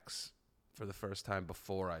Anthrax for the first time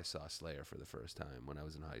before I saw Slayer for the first time when I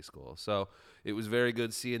was in high school. So it was very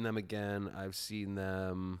good seeing them again. I've seen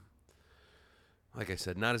them, like I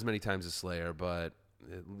said, not as many times as Slayer, but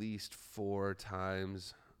at least 4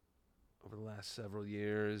 times over the last several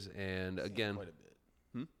years. And again, quite a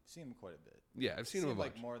bit. Seen them quite a bit. Yeah, I've seen them a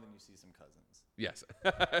bunch. Like more than you see some cousins. Yes,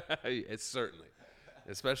 it's certainly,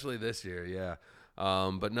 especially this year. Yeah,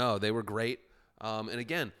 but no, they were great. And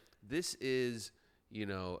again, this is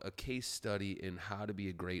a case study in how to be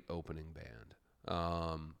a great opening band.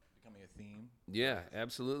 Becoming a theme. Yeah,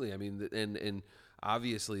 absolutely. I mean, and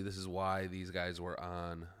obviously this is why these guys were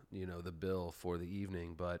on the bill for the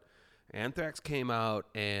evening. But Anthrax came out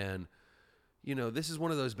and. This is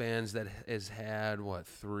one of those bands that has had,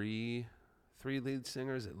 three lead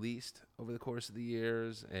singers at least over the course of the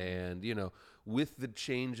years. And, with the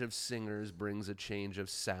change of singers brings a change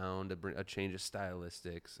of sound, a change of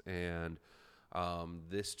stylistics. And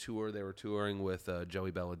this tour, they were touring with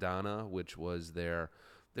Joey Belladonna, which was their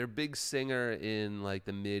big singer in like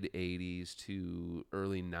the mid-'80s to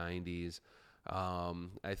early '90s.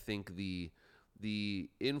 I think the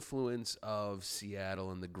influence of Seattle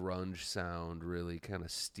and the grunge sound really kind of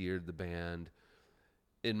steered the band,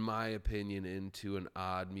 in my opinion, into an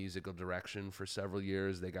odd musical direction for several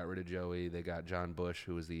years. They got rid of Joey. They got John Bush,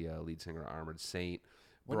 who was the lead singer of Armored Saint.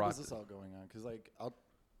 When was this all going on? Because, I'll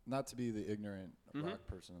not to be the ignorant rock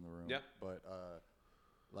person in the room, but,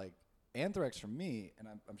 Anthrax for me, and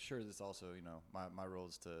I'm sure this also, my role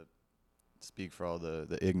is to speak for all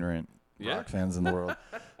the ignorant rock fans in the world.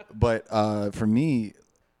 But for me,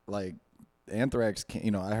 Anthrax, I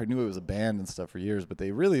knew it was a band and stuff for years, but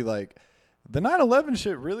they really, the 9/11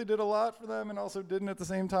 shit really did a lot for them and also didn't at the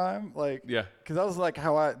same time. Because that was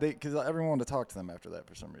because everyone wanted to talk to them after that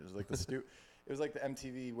for some reason. It was it was like the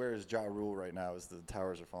MTV, where is Ja Rule right now, as the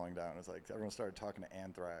towers are falling down. It's like everyone started talking to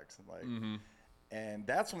Anthrax. And and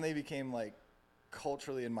that's when they became,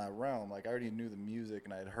 culturally in my realm. I already knew the music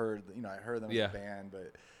and I had heard, them as a band,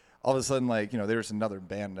 but all of a sudden, there was another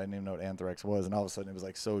band, I didn't even know what Anthrax was, and all of a sudden it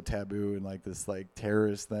was, so taboo and, this,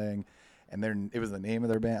 terrorist thing, and then it was the name of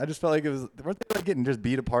their band. I just felt like it was, weren't they, getting just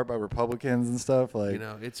beat apart by Republicans and stuff?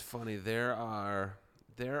 It's funny. There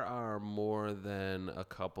are more than a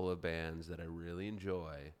couple of bands that I really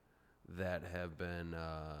enjoy that have been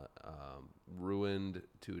ruined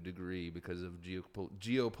to a degree because of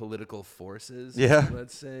geopolitical forces. Yeah.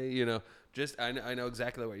 Let's say, I know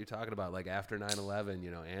exactly what you're talking about. After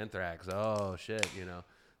 9/11, Anthrax. Oh shit,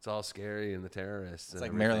 it's all scary and the terrorists. It's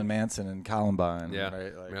like Marilyn Manson and Columbine. Yeah,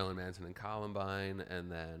 right? Marilyn Manson and Columbine,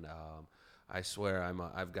 and then I swear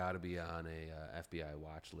I've got to be on a FBI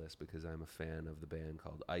watch list because I'm a fan of the band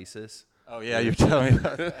called ISIS. Oh yeah, you're telling me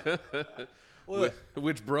about that.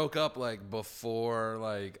 Which broke up before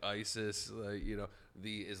ISIS,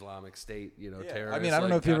 the Islamic State, terrorists. I mean, I don't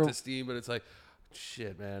know if you ever to steam, but it's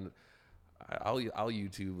shit, man. I'll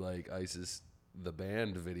YouTube ISIS the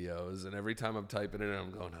band videos, and every time I'm typing it in,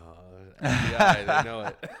 I'm going, oh, FBI, they know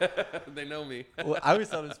it. They know me. Well, I always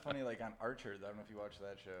thought it was funny, on Archer. I don't know if you watch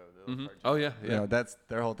that show. Archer. Oh yeah, yeah. That's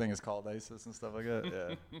their whole thing is called ISIS and stuff like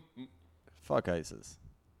that. Yeah. Fuck ISIS.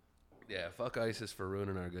 Yeah, fuck ISIS for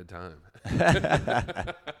ruining our good time.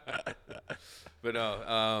 But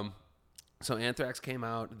no, so Anthrax came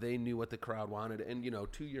out. They knew what the crowd wanted. And,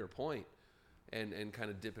 to your point, and kind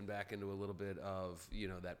of dipping back into a little bit of,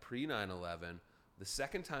 that pre-9/11, the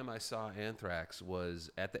second time I saw Anthrax was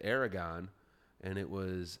at the Aragon, and it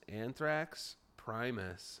was Anthrax,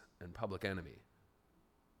 Primus, and Public Enemy.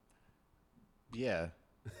 Yeah.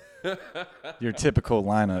 Your typical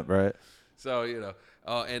lineup, right? So,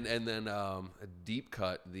 and then a deep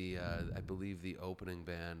cut, I believe the opening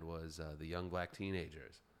band was the Young Black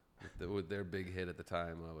Teenagers. With their big hit at the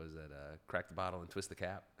time, was that Crack the Bottle and Twist the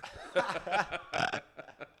Cap?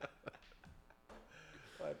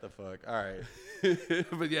 What the fuck? All right.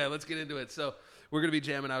 But yeah, let's get into it. So we're gonna be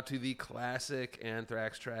jamming out to the classic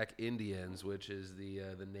Anthrax track "Indians," which is the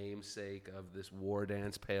namesake of this war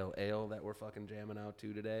dance pale ale that we're fucking jamming out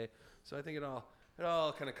to today. So I think it all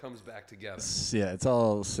kind of comes back together. Yeah, it's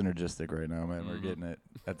all synergistic right now, man. We're getting it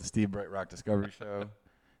at the Steve Bright Rock Discovery Show.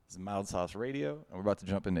 This is Mild Sauce Radio, and we're about to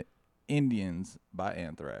jump into Indians by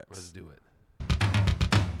Anthrax. Let's do it.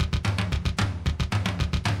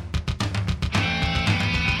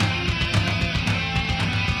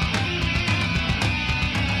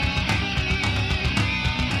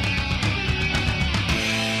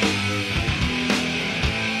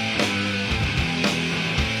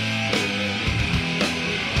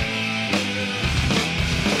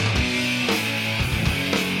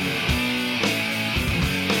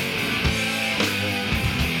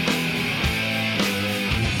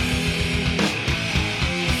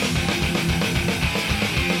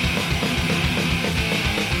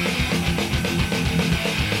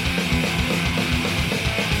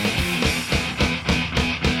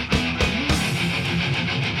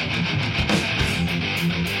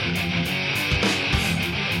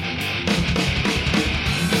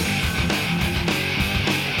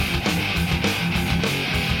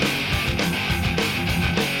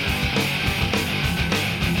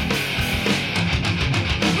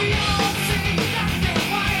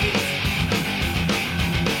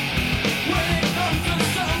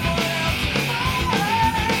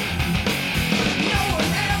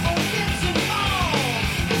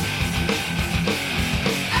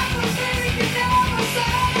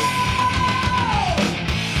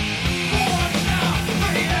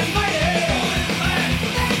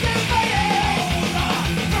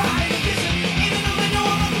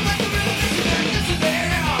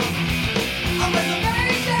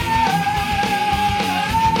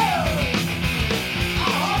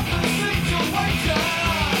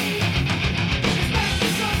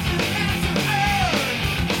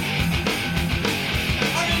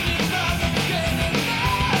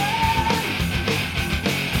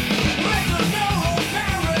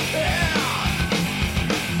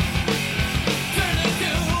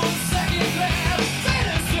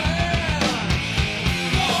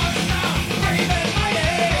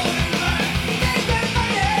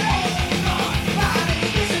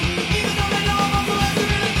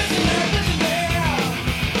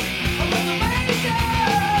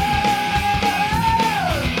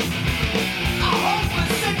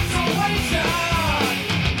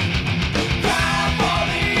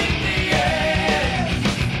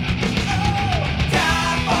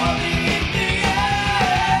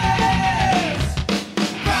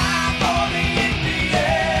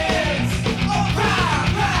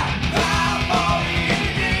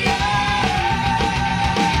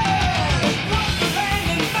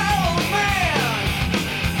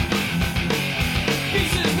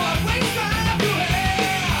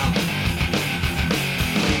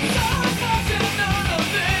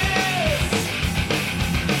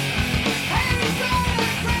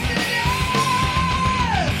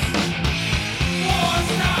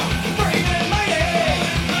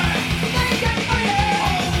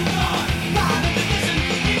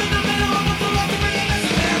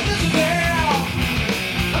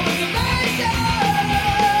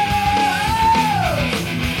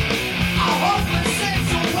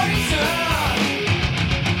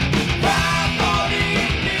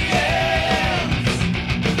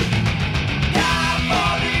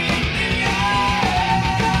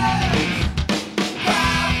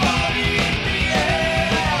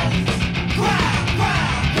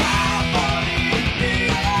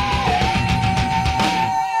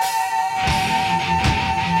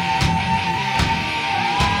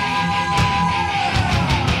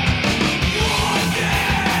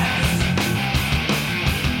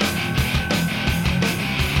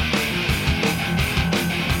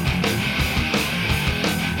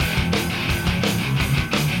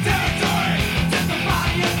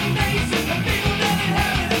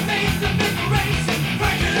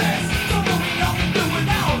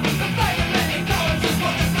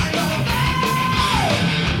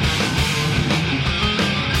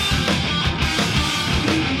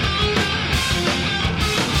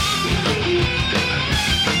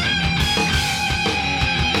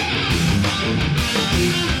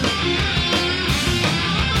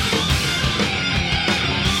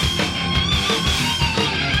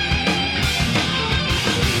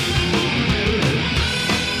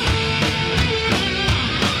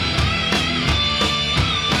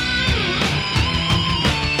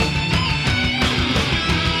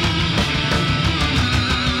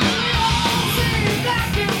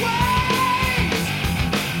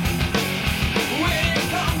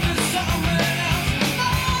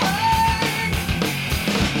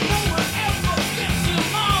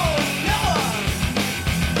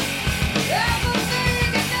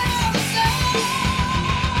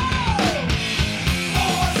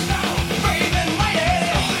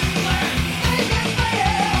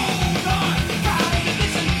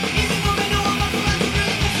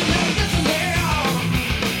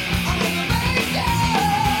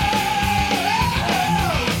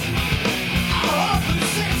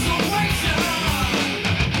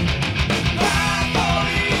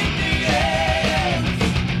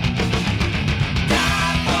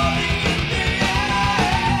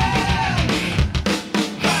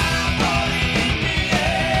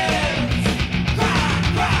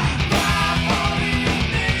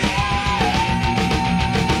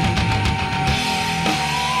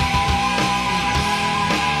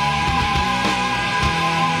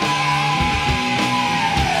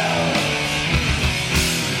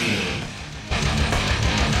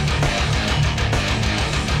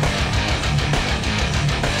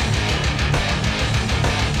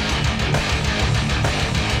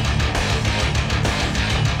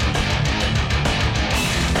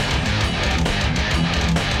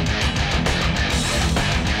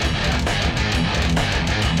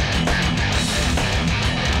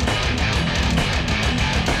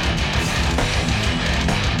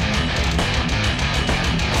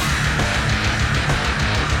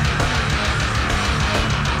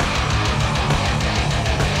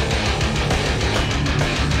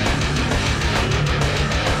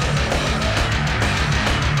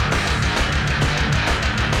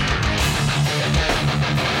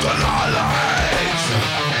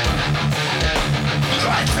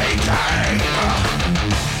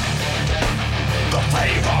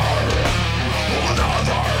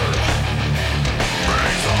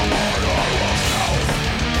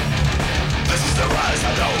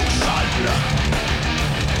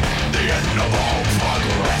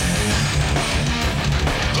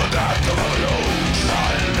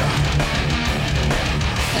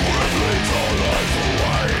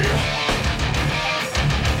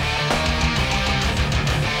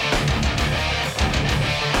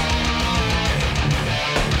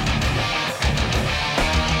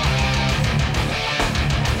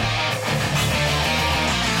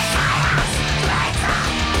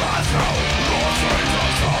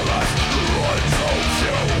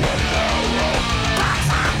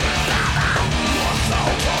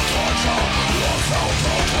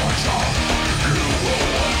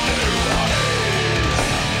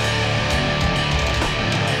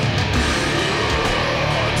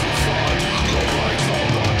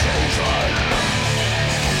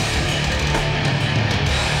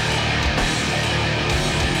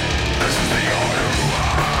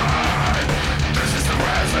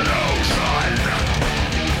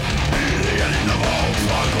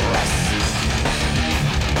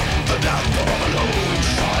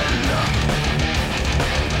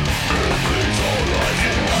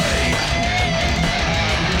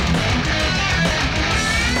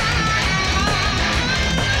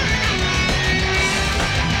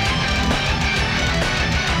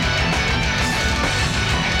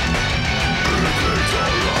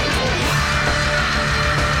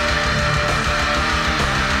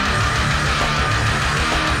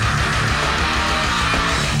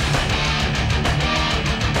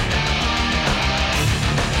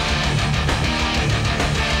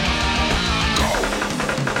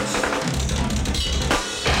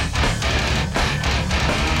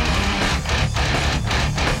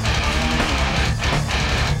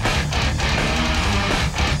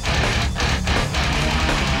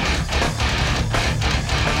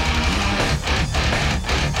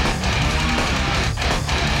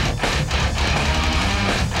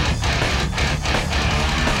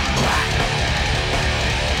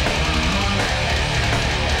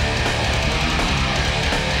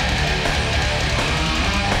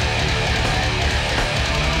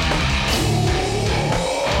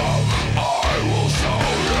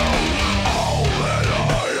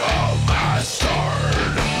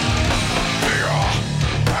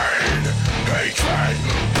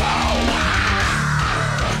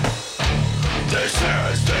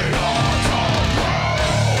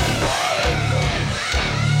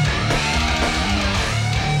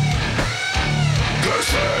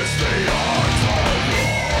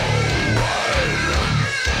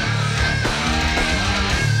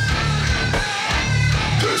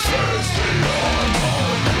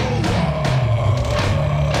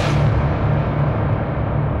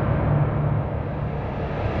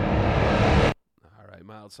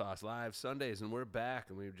 Wild Sauce live Sundays, and we're back,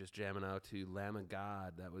 and we were just jamming out to Lamb of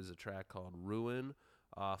God. That was a track called Ruin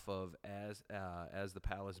off of As the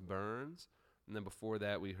Palace Burns. And then before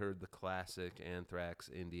that, we heard the classic Anthrax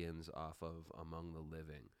Indians off of Among the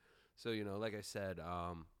Living. So, like I said,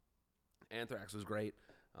 Anthrax was great.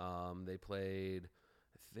 They played,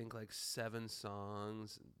 I think, like 7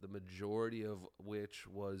 songs, the majority of which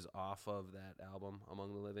was off of that album,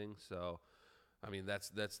 Among the Living. So, I mean, that's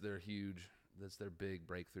their big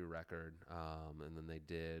breakthrough record. And then they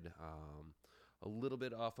did a little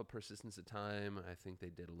bit off of Persistence of Time. I think they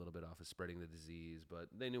did a little bit off of Spreading the Disease, but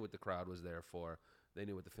they knew what the crowd was there for. They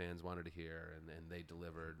knew what the fans wanted to hear, and they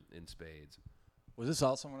delivered in spades. Was this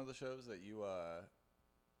also one of the shows that you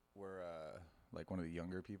were like one of the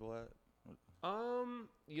younger people at?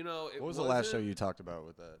 What was the last show you talked about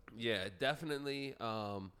with that? Yeah, definitely.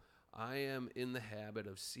 I am in the habit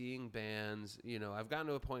of seeing bands. I've gotten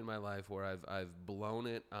to a point in my life where I've blown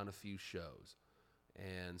it on a few shows,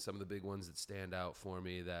 and some of the big ones that stand out for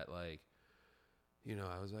me that I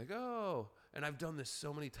was like, oh, and I've done this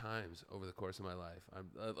so many times over the course of my life. I'm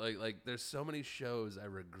like there's so many shows I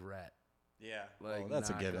regret. Yeah, that's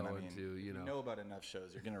a given. You know about enough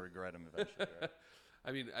shows, you're gonna regret them eventually. Right?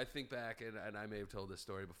 I mean, I think back, and I may have told this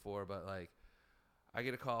story before, but I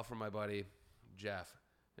get a call from my buddy Jeff.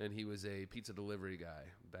 And he was a pizza delivery guy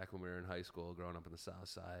back when we were in high school, growing up in the South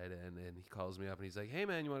Side. And he calls me up and he's like, hey,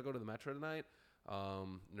 man, you want to go to the Metro tonight?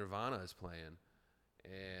 Nirvana is playing.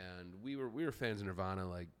 And we were fans of Nirvana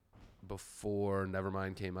before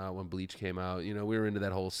Nevermind came out, when Bleach came out. We were into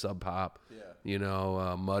that whole Sub Pop,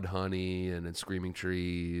 Mudhoney and Screaming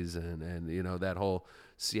Trees and that whole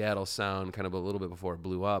Seattle sound kind of a little bit before it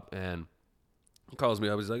blew up. And he calls me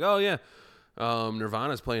up. He's like, oh, yeah.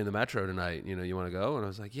 Nirvana's playing the Metro tonight. You want to go? And I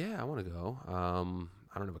was like, yeah, I want to go. I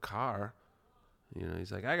don't have a car.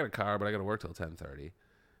 He's like, I got a car, but I got to work till 10:30.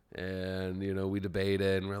 And, we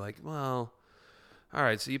debated, and we're like, well, all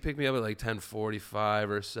right, so you pick me up at 10:45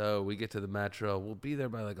 or so. We get to the Metro. We'll be there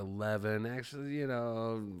by 11. Actually,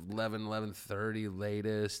 11:30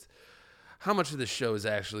 latest. How much of the show is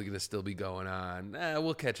actually going to still be going on?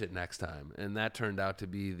 We'll catch it next time. And that turned out to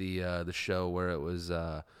be the show where it was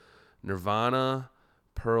Nirvana,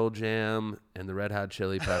 Pearl Jam, and the Red Hot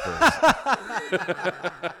Chili Peppers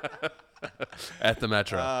at the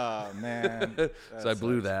Metro. Oh, man. So I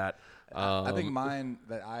blew that. I think mine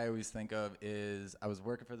that I always think of is I was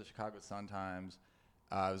working for the Chicago Sun-Times.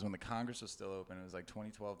 It was when the Congress was still open. It was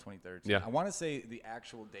 2012, 2013. Yeah. I want to say the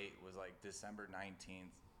actual date was December 19th,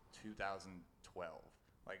 2012.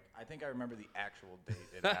 I think I remember the actual date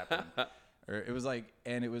it happened. It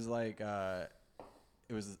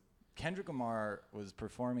was Kendrick Lamar was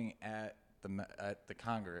performing at the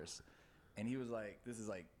Congress, and he was like, "This is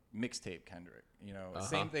mixtape Kendrick."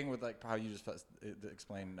 Same thing with how you just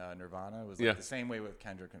explained Nirvana. It was the same way with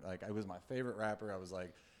Kendrick. I was my favorite rapper. I was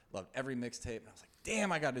loved every mixtape, and I was like,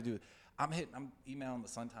 "Damn, I got to do it." I'm emailing the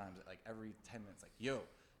Sun-Times every 10 minutes, yo,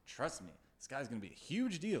 trust me, this guy's gonna be a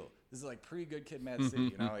huge deal. This is pre-Good Kid, Mad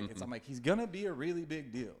City. I'm like, he's gonna be a really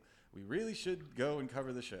big deal. We really should go and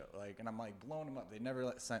cover the show. And I'm blowing them up. They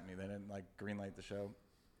never sent me. They didn't greenlight the show.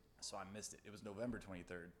 So I missed it. It was November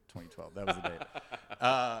 23rd, 2012. That was the date.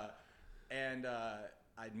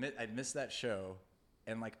 I'd missed that show.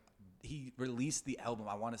 And he released the album,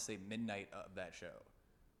 I want to say midnight of that show.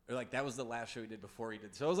 Or that was the last show he did before he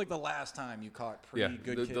did. So it was the last time you caught Good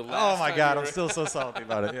Kid. Oh my God, I'm still so salty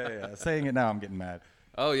about it. Yeah. Saying it now, I'm getting mad.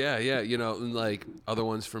 Oh yeah. Other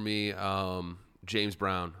ones for me, James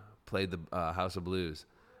Brown played the House of Blues.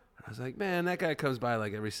 And I was like, man, that guy comes by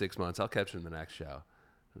every 6 months. I'll catch him in the next show.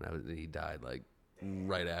 And he died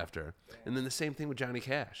right after. And then the same thing with Johnny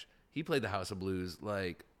Cash. He played the House of Blues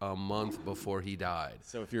a month before he died.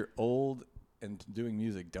 So if you're old and doing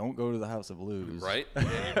music, don't go to the House of Blues. Right? And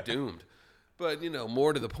you're doomed. But,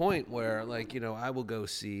 more to the point where, I will go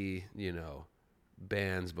see,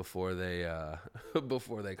 bands before they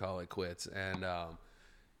call it quits. And,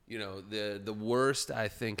 the worst, I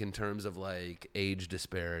think, in terms of age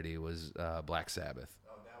disparity was Black Sabbath.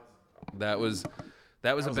 Oh, that was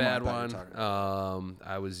a bad one.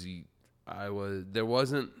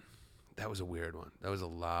 That was a weird one. There was a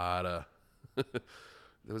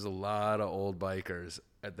lot of old bikers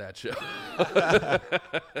at that show.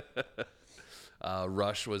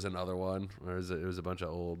 Rush was another one. It was a bunch of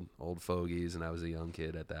old fogies, and I was a young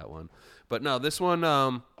kid at that one. But no, this one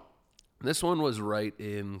was right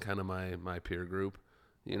in kind of my peer group.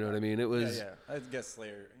 You know what I mean? It was. Yeah. I'd guess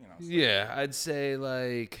Slayer. Slayer. Yeah, I'd say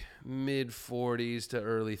mid 40s to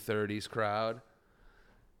early 30s crowd.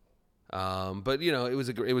 But it was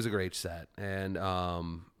a great set, and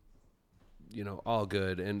all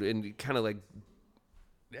good and kind of like,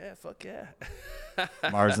 yeah, fuck yeah.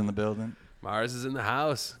 Mars in the building. Mars is in the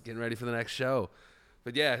house, getting ready for the next show.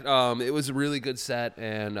 But yeah, it was a really good set,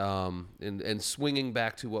 and swinging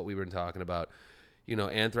back to what we were talking about,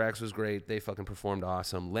 Anthrax was great. They fucking performed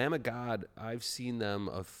awesome. Lamb of God, I've seen them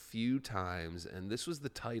a few times, and this was the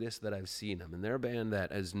tightest that I've seen them. And they're a band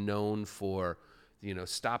that is known for,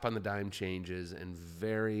 stop on the dime changes and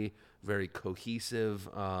very, very cohesive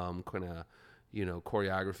kind of,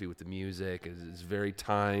 choreography with the music. It's very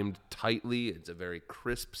timed tightly. It's a very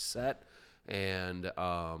crisp set, and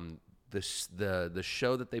the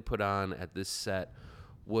show that they put on at this set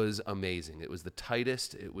was amazing. It was the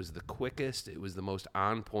tightest, it was the quickest, it was the most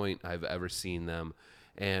on point I've ever seen them.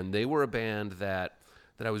 And they were a band that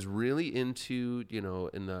I was really into,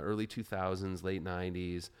 in the early 2000s, late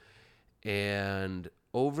 90s. And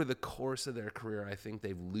over the course of their career, I think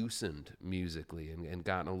they've loosened musically and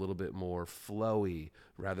gotten a little bit more flowy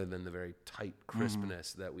rather than the very tight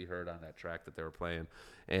crispness that we heard on that track that they were playing.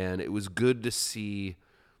 And it was good to see,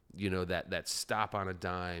 that stop on a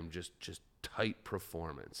dime, just tight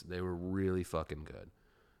performance. They were really fucking good.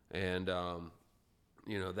 And,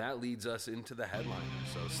 that leads us into the headliner.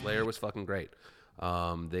 So Slayer was fucking great.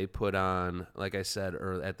 They put on, like I said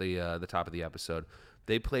at the top of the episode,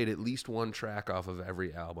 they played at least one track off of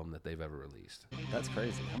every album that they've ever released. That's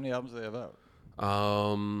crazy. How many albums do they have out?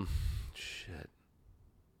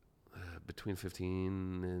 Between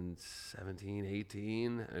 15 and 17,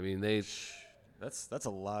 18. I mean, That's a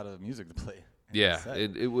lot of music to play. Yeah,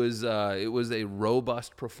 it was a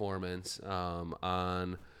robust performance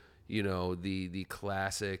on, the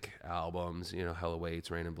classic albums, Hell Awaits,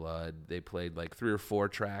 Rain and Blood. They played like 3 or 4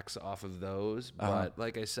 tracks off of those, but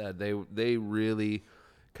like I said, they really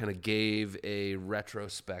kind of gave a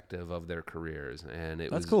retrospective of their careers, and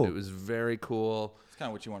That's cool. It was very cool. It's kind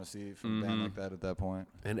of what you want to see from a band like that at that point.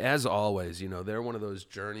 And as always, they're one of those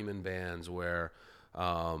journeyman bands where,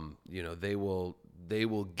 they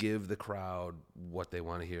will give the crowd what they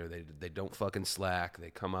want to hear. They don't fucking slack. They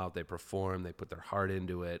come out, they perform, they put their heart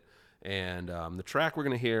into it. And the track we're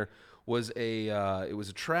gonna hear was it was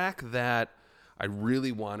a track that I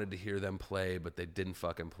really wanted to hear them play, but they didn't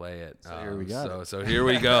fucking play it. So here we go. So here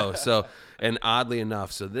we go. And oddly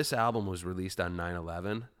enough, so this album was released on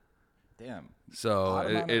 9/11. Damn. So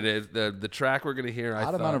it is the track we're gonna hear.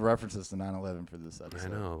 A lot of references to 9/11 for this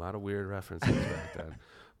episode. I know, a lot of weird references back then.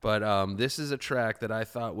 But this is a track that I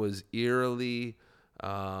thought was eerily,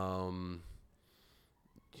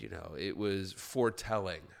 it was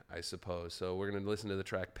foretelling, I suppose. So we're going to listen to the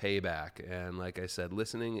track Payback. And like I said,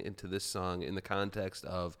 listening into this song in the context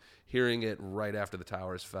of hearing it right after the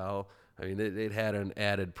towers fell, I mean, it had an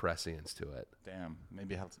added prescience to it. Damn.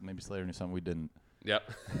 Maybe Slayer knew something we didn't.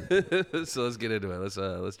 Yep. So let's get into it.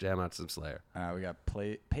 Let's jam out some Slayer. We got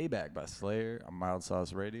Payback by Slayer on Mild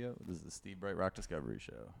Sauce Radio. This is the Steve Bright Rock Discovery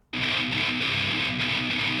Show. You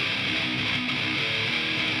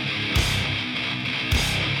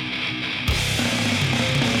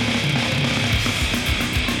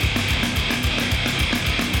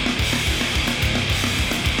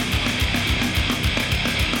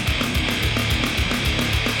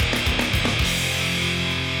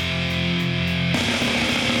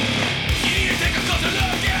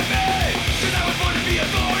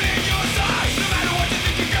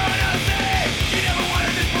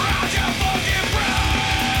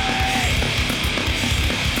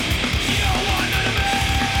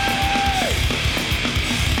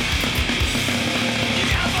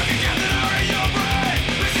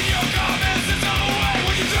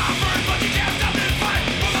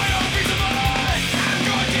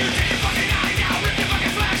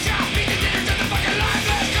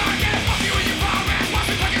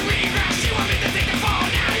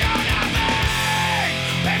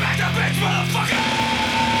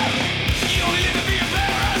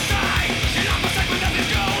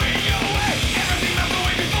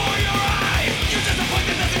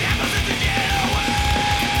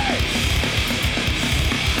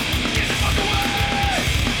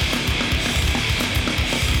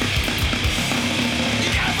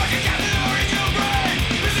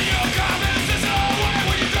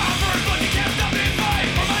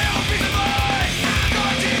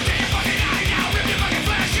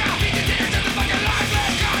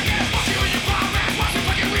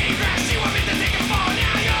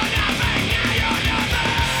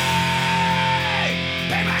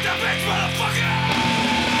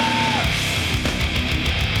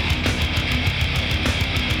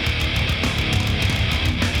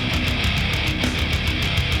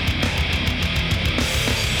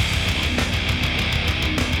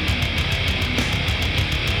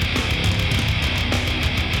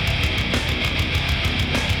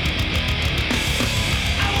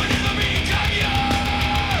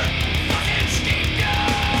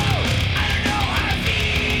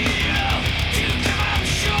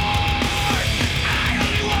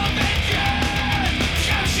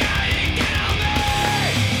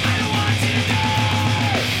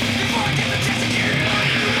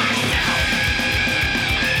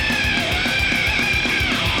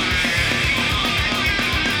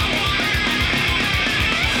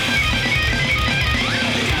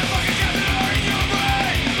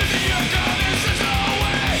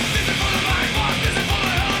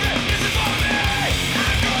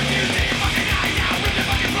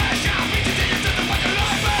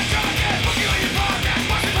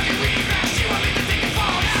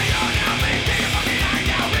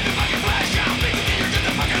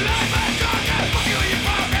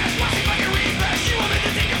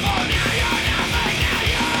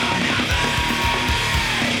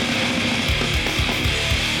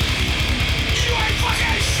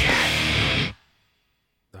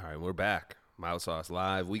We're back. Mild Sauce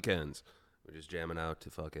Live weekends. We're just jamming out to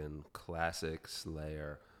fucking classic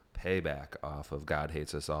Lair Payback off of God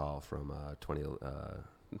Hates Us All from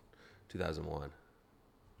 2001.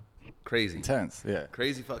 Crazy. Intense, yeah.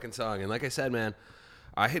 Crazy fucking song. And like I said, man,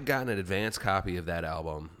 I had gotten an advance copy of that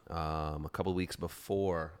album a couple weeks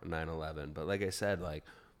before 9/11. But like I said, like,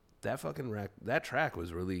 that fucking that track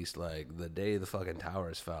was released like the day the fucking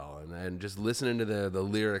towers fell, and just listening to the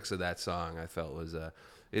lyrics of that song, I felt was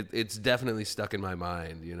it's definitely stuck in my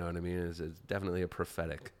mind. You know what I mean? It's definitely a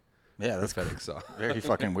prophetic song. Very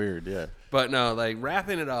fucking weird, yeah. But no, like,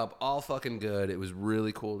 wrapping it up, all fucking good. It was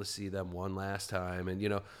really cool to see them one last time, and you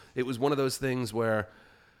know, it was one of those things where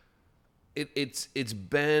it's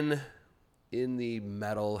been in the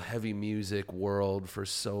metal heavy music world for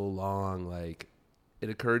so long, like. It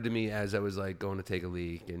occurred to me as I was like going to take a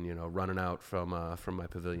leak and, you know, running out from my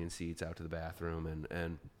pavilion seats out to the bathroom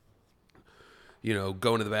and you know,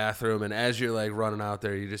 going to the bathroom, and as you're like running out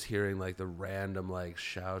there, you're just hearing like the random like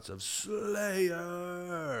shouts of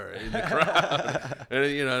Slayer in the crowd.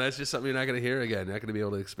 And you know, that's just something you're not going to hear again. You're not going to be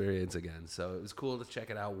able to experience again. So it was cool to check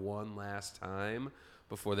it out one last time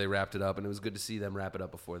before they wrapped it up, and it was good to see them wrap it up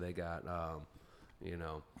before they got you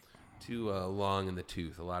know, too long in the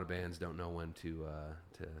tooth. A lot of bands don't know when to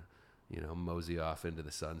you know, mosey off into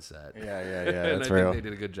the sunset. Yeah. And That's I real. think they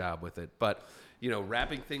did a good job with it. But, you know,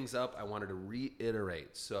 wrapping things up, I wanted to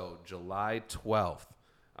reiterate. So July 12th,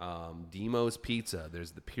 Demo's Pizza.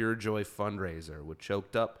 There's the Pure Joy fundraiser with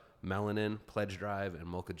Choked Up, Melanin, Pledge Drive, and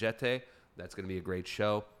Molcajete. That's going to be a great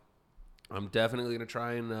show. I'm definitely going to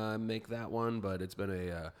try and make that one, but it's been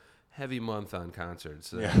a heavy month on concerts.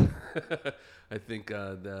 So Yeah. I think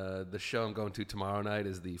the show I'm going to tomorrow night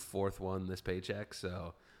is the fourth one this paycheck.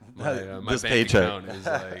 So my This bank paycheck. account is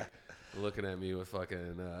like looking at me with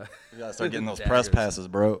fucking. You gotta start getting those daggers. press passes,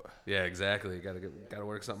 bro. Yeah, exactly. Got to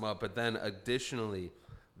work something up. But then additionally,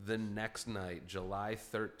 the next night, July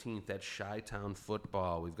 13th at Chi-Town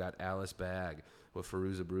Football, we've got Alice Bag with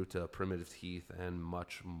Feruza Bruta, Primitive Teeth, and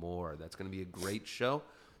much more. That's going to be a great show.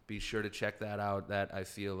 Be sure to check that out. That I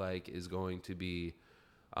feel like is going to be,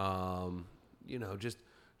 you know, just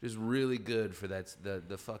really good for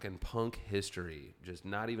the fucking punk history. Just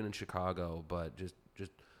not even in Chicago, but just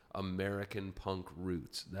American punk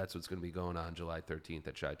roots. That's what's going to be going on July 13th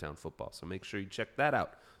at Chi-Town Football. So make sure you check that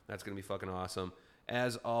out. That's going to be fucking awesome.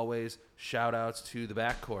 As always, shout outs to the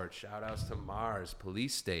backcourt. Shout outs to Mars,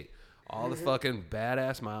 Police State. All the fucking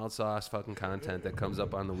badass Mild Sauce fucking content that comes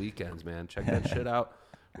up on the weekends, man. Check that shit out.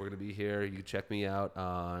 We're going to be here. You can check me out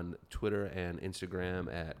on Twitter and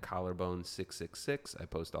Instagram at Collarbone666. I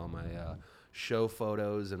post all my show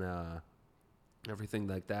photos and everything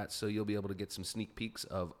like that, so you'll be able to get some sneak peeks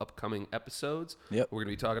of upcoming episodes. Yep. We're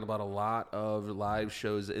going to be talking about a lot of live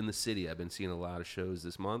shows in the city. I've been seeing a lot of shows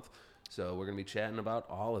this month, so we're going to be chatting about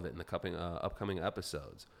all of it in the upcoming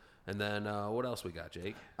episodes. And then what else we got,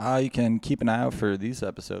 Jake? You can keep an eye out for these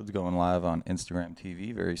episodes going live on Instagram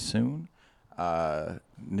TV very soon.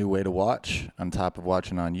 New way to watch on top of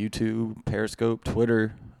watching on YouTube, Periscope,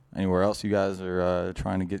 Twitter, anywhere else you guys are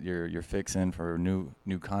trying to get your fix in for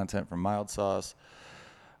new content from Mild Sauce.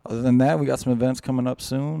 Other than that, we got some events coming up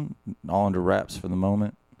soon, all under wraps for the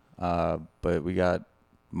moment. But we got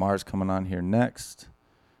Mars coming on here next.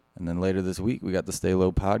 And then later this week, we got the Stay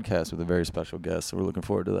Low podcast with a very special guest. So we're looking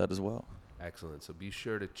forward to that as well. Excellent. So be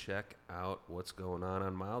sure to check out what's going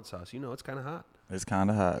on Mild Sauce. You know, it's kind of hot. It's kind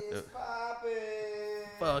of hot. It's popping.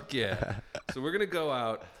 Fuck yeah. So we're going to go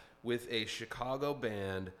out with a Chicago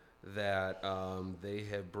band that they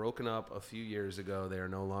have broken up a few years ago. They are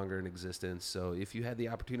no longer in existence. So if you had the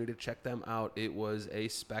opportunity to check them out, it was a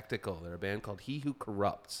spectacle. They're a band called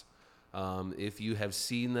Hewhocorrupts. If you have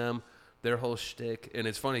seen them, their whole shtick, and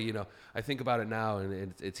it's funny, you know, I think about it now,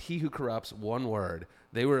 and it's Hewhocorrupts, one word.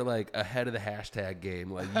 They were like ahead of the hashtag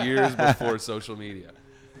game, like years before social media.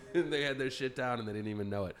 And they had their shit down, and they didn't even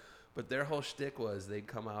know it. But their whole shtick was they'd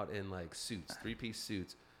come out in like suits, 3-piece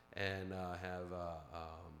suits, and have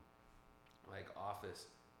like office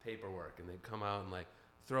paperwork, and they'd come out and like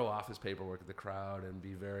throw office paperwork at the crowd and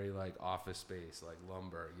be very like Office Space, like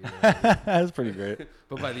lumber. You know what I mean? That's pretty great.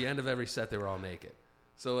 But by the end of every set, they were all naked.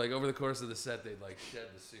 So, like, over the course of the set, they'd, like, shed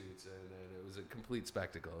the suits, and it was a complete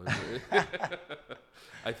spectacle.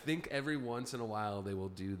 I think every once in a while they will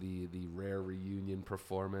do the rare reunion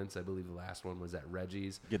performance. I believe the last one was at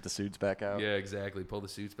Reggie's. Get the suits back out. Yeah, exactly. Pull the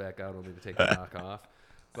suits back out only to take the knock off.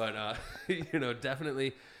 But, you know,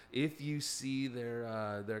 definitely, if you see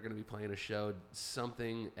they're going to be playing a show,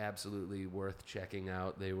 something absolutely worth checking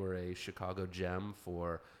out. They were a Chicago gem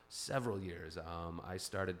for several years. I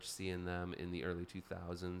started seeing them in the early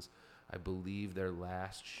 2000s. I believe their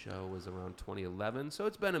last show was around 2011, so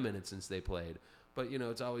it's been a minute since they played. But, you know,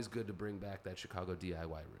 it's always good to bring back that Chicago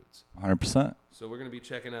DIY roots. 100%. So we're going to be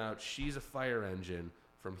checking out She's a Fire Engine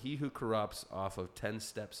from Hewhocorrupts off of 10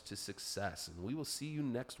 Steps to Success. And we will see you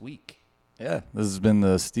next week. Yeah, this has been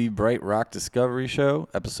the Steve Bright Rock Discovery Show,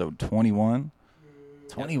 episode 21.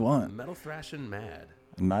 21. Yep. Metal Thrashin' Mad.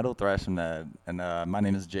 Metal Thrashin' Mad. And my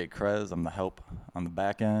name is Jake Krez. I'm the help on the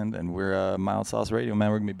back end. And we're Mild Sauce Radio, man.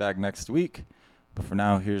 We're going to be back next week. But for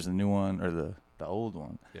now, here's the new one, or the old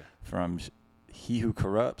one. Yeah. From He Who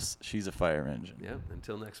Corrupts, She's a Fire Engine. Yeah,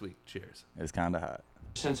 until next week. Cheers. It's kind of hot.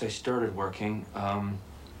 Since I started working,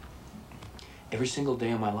 every single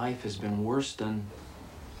day of my life has been worse than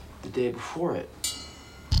the day before it.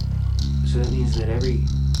 So that means that every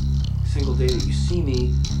single day that you see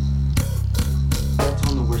me, that's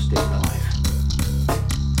on the worst day of my life.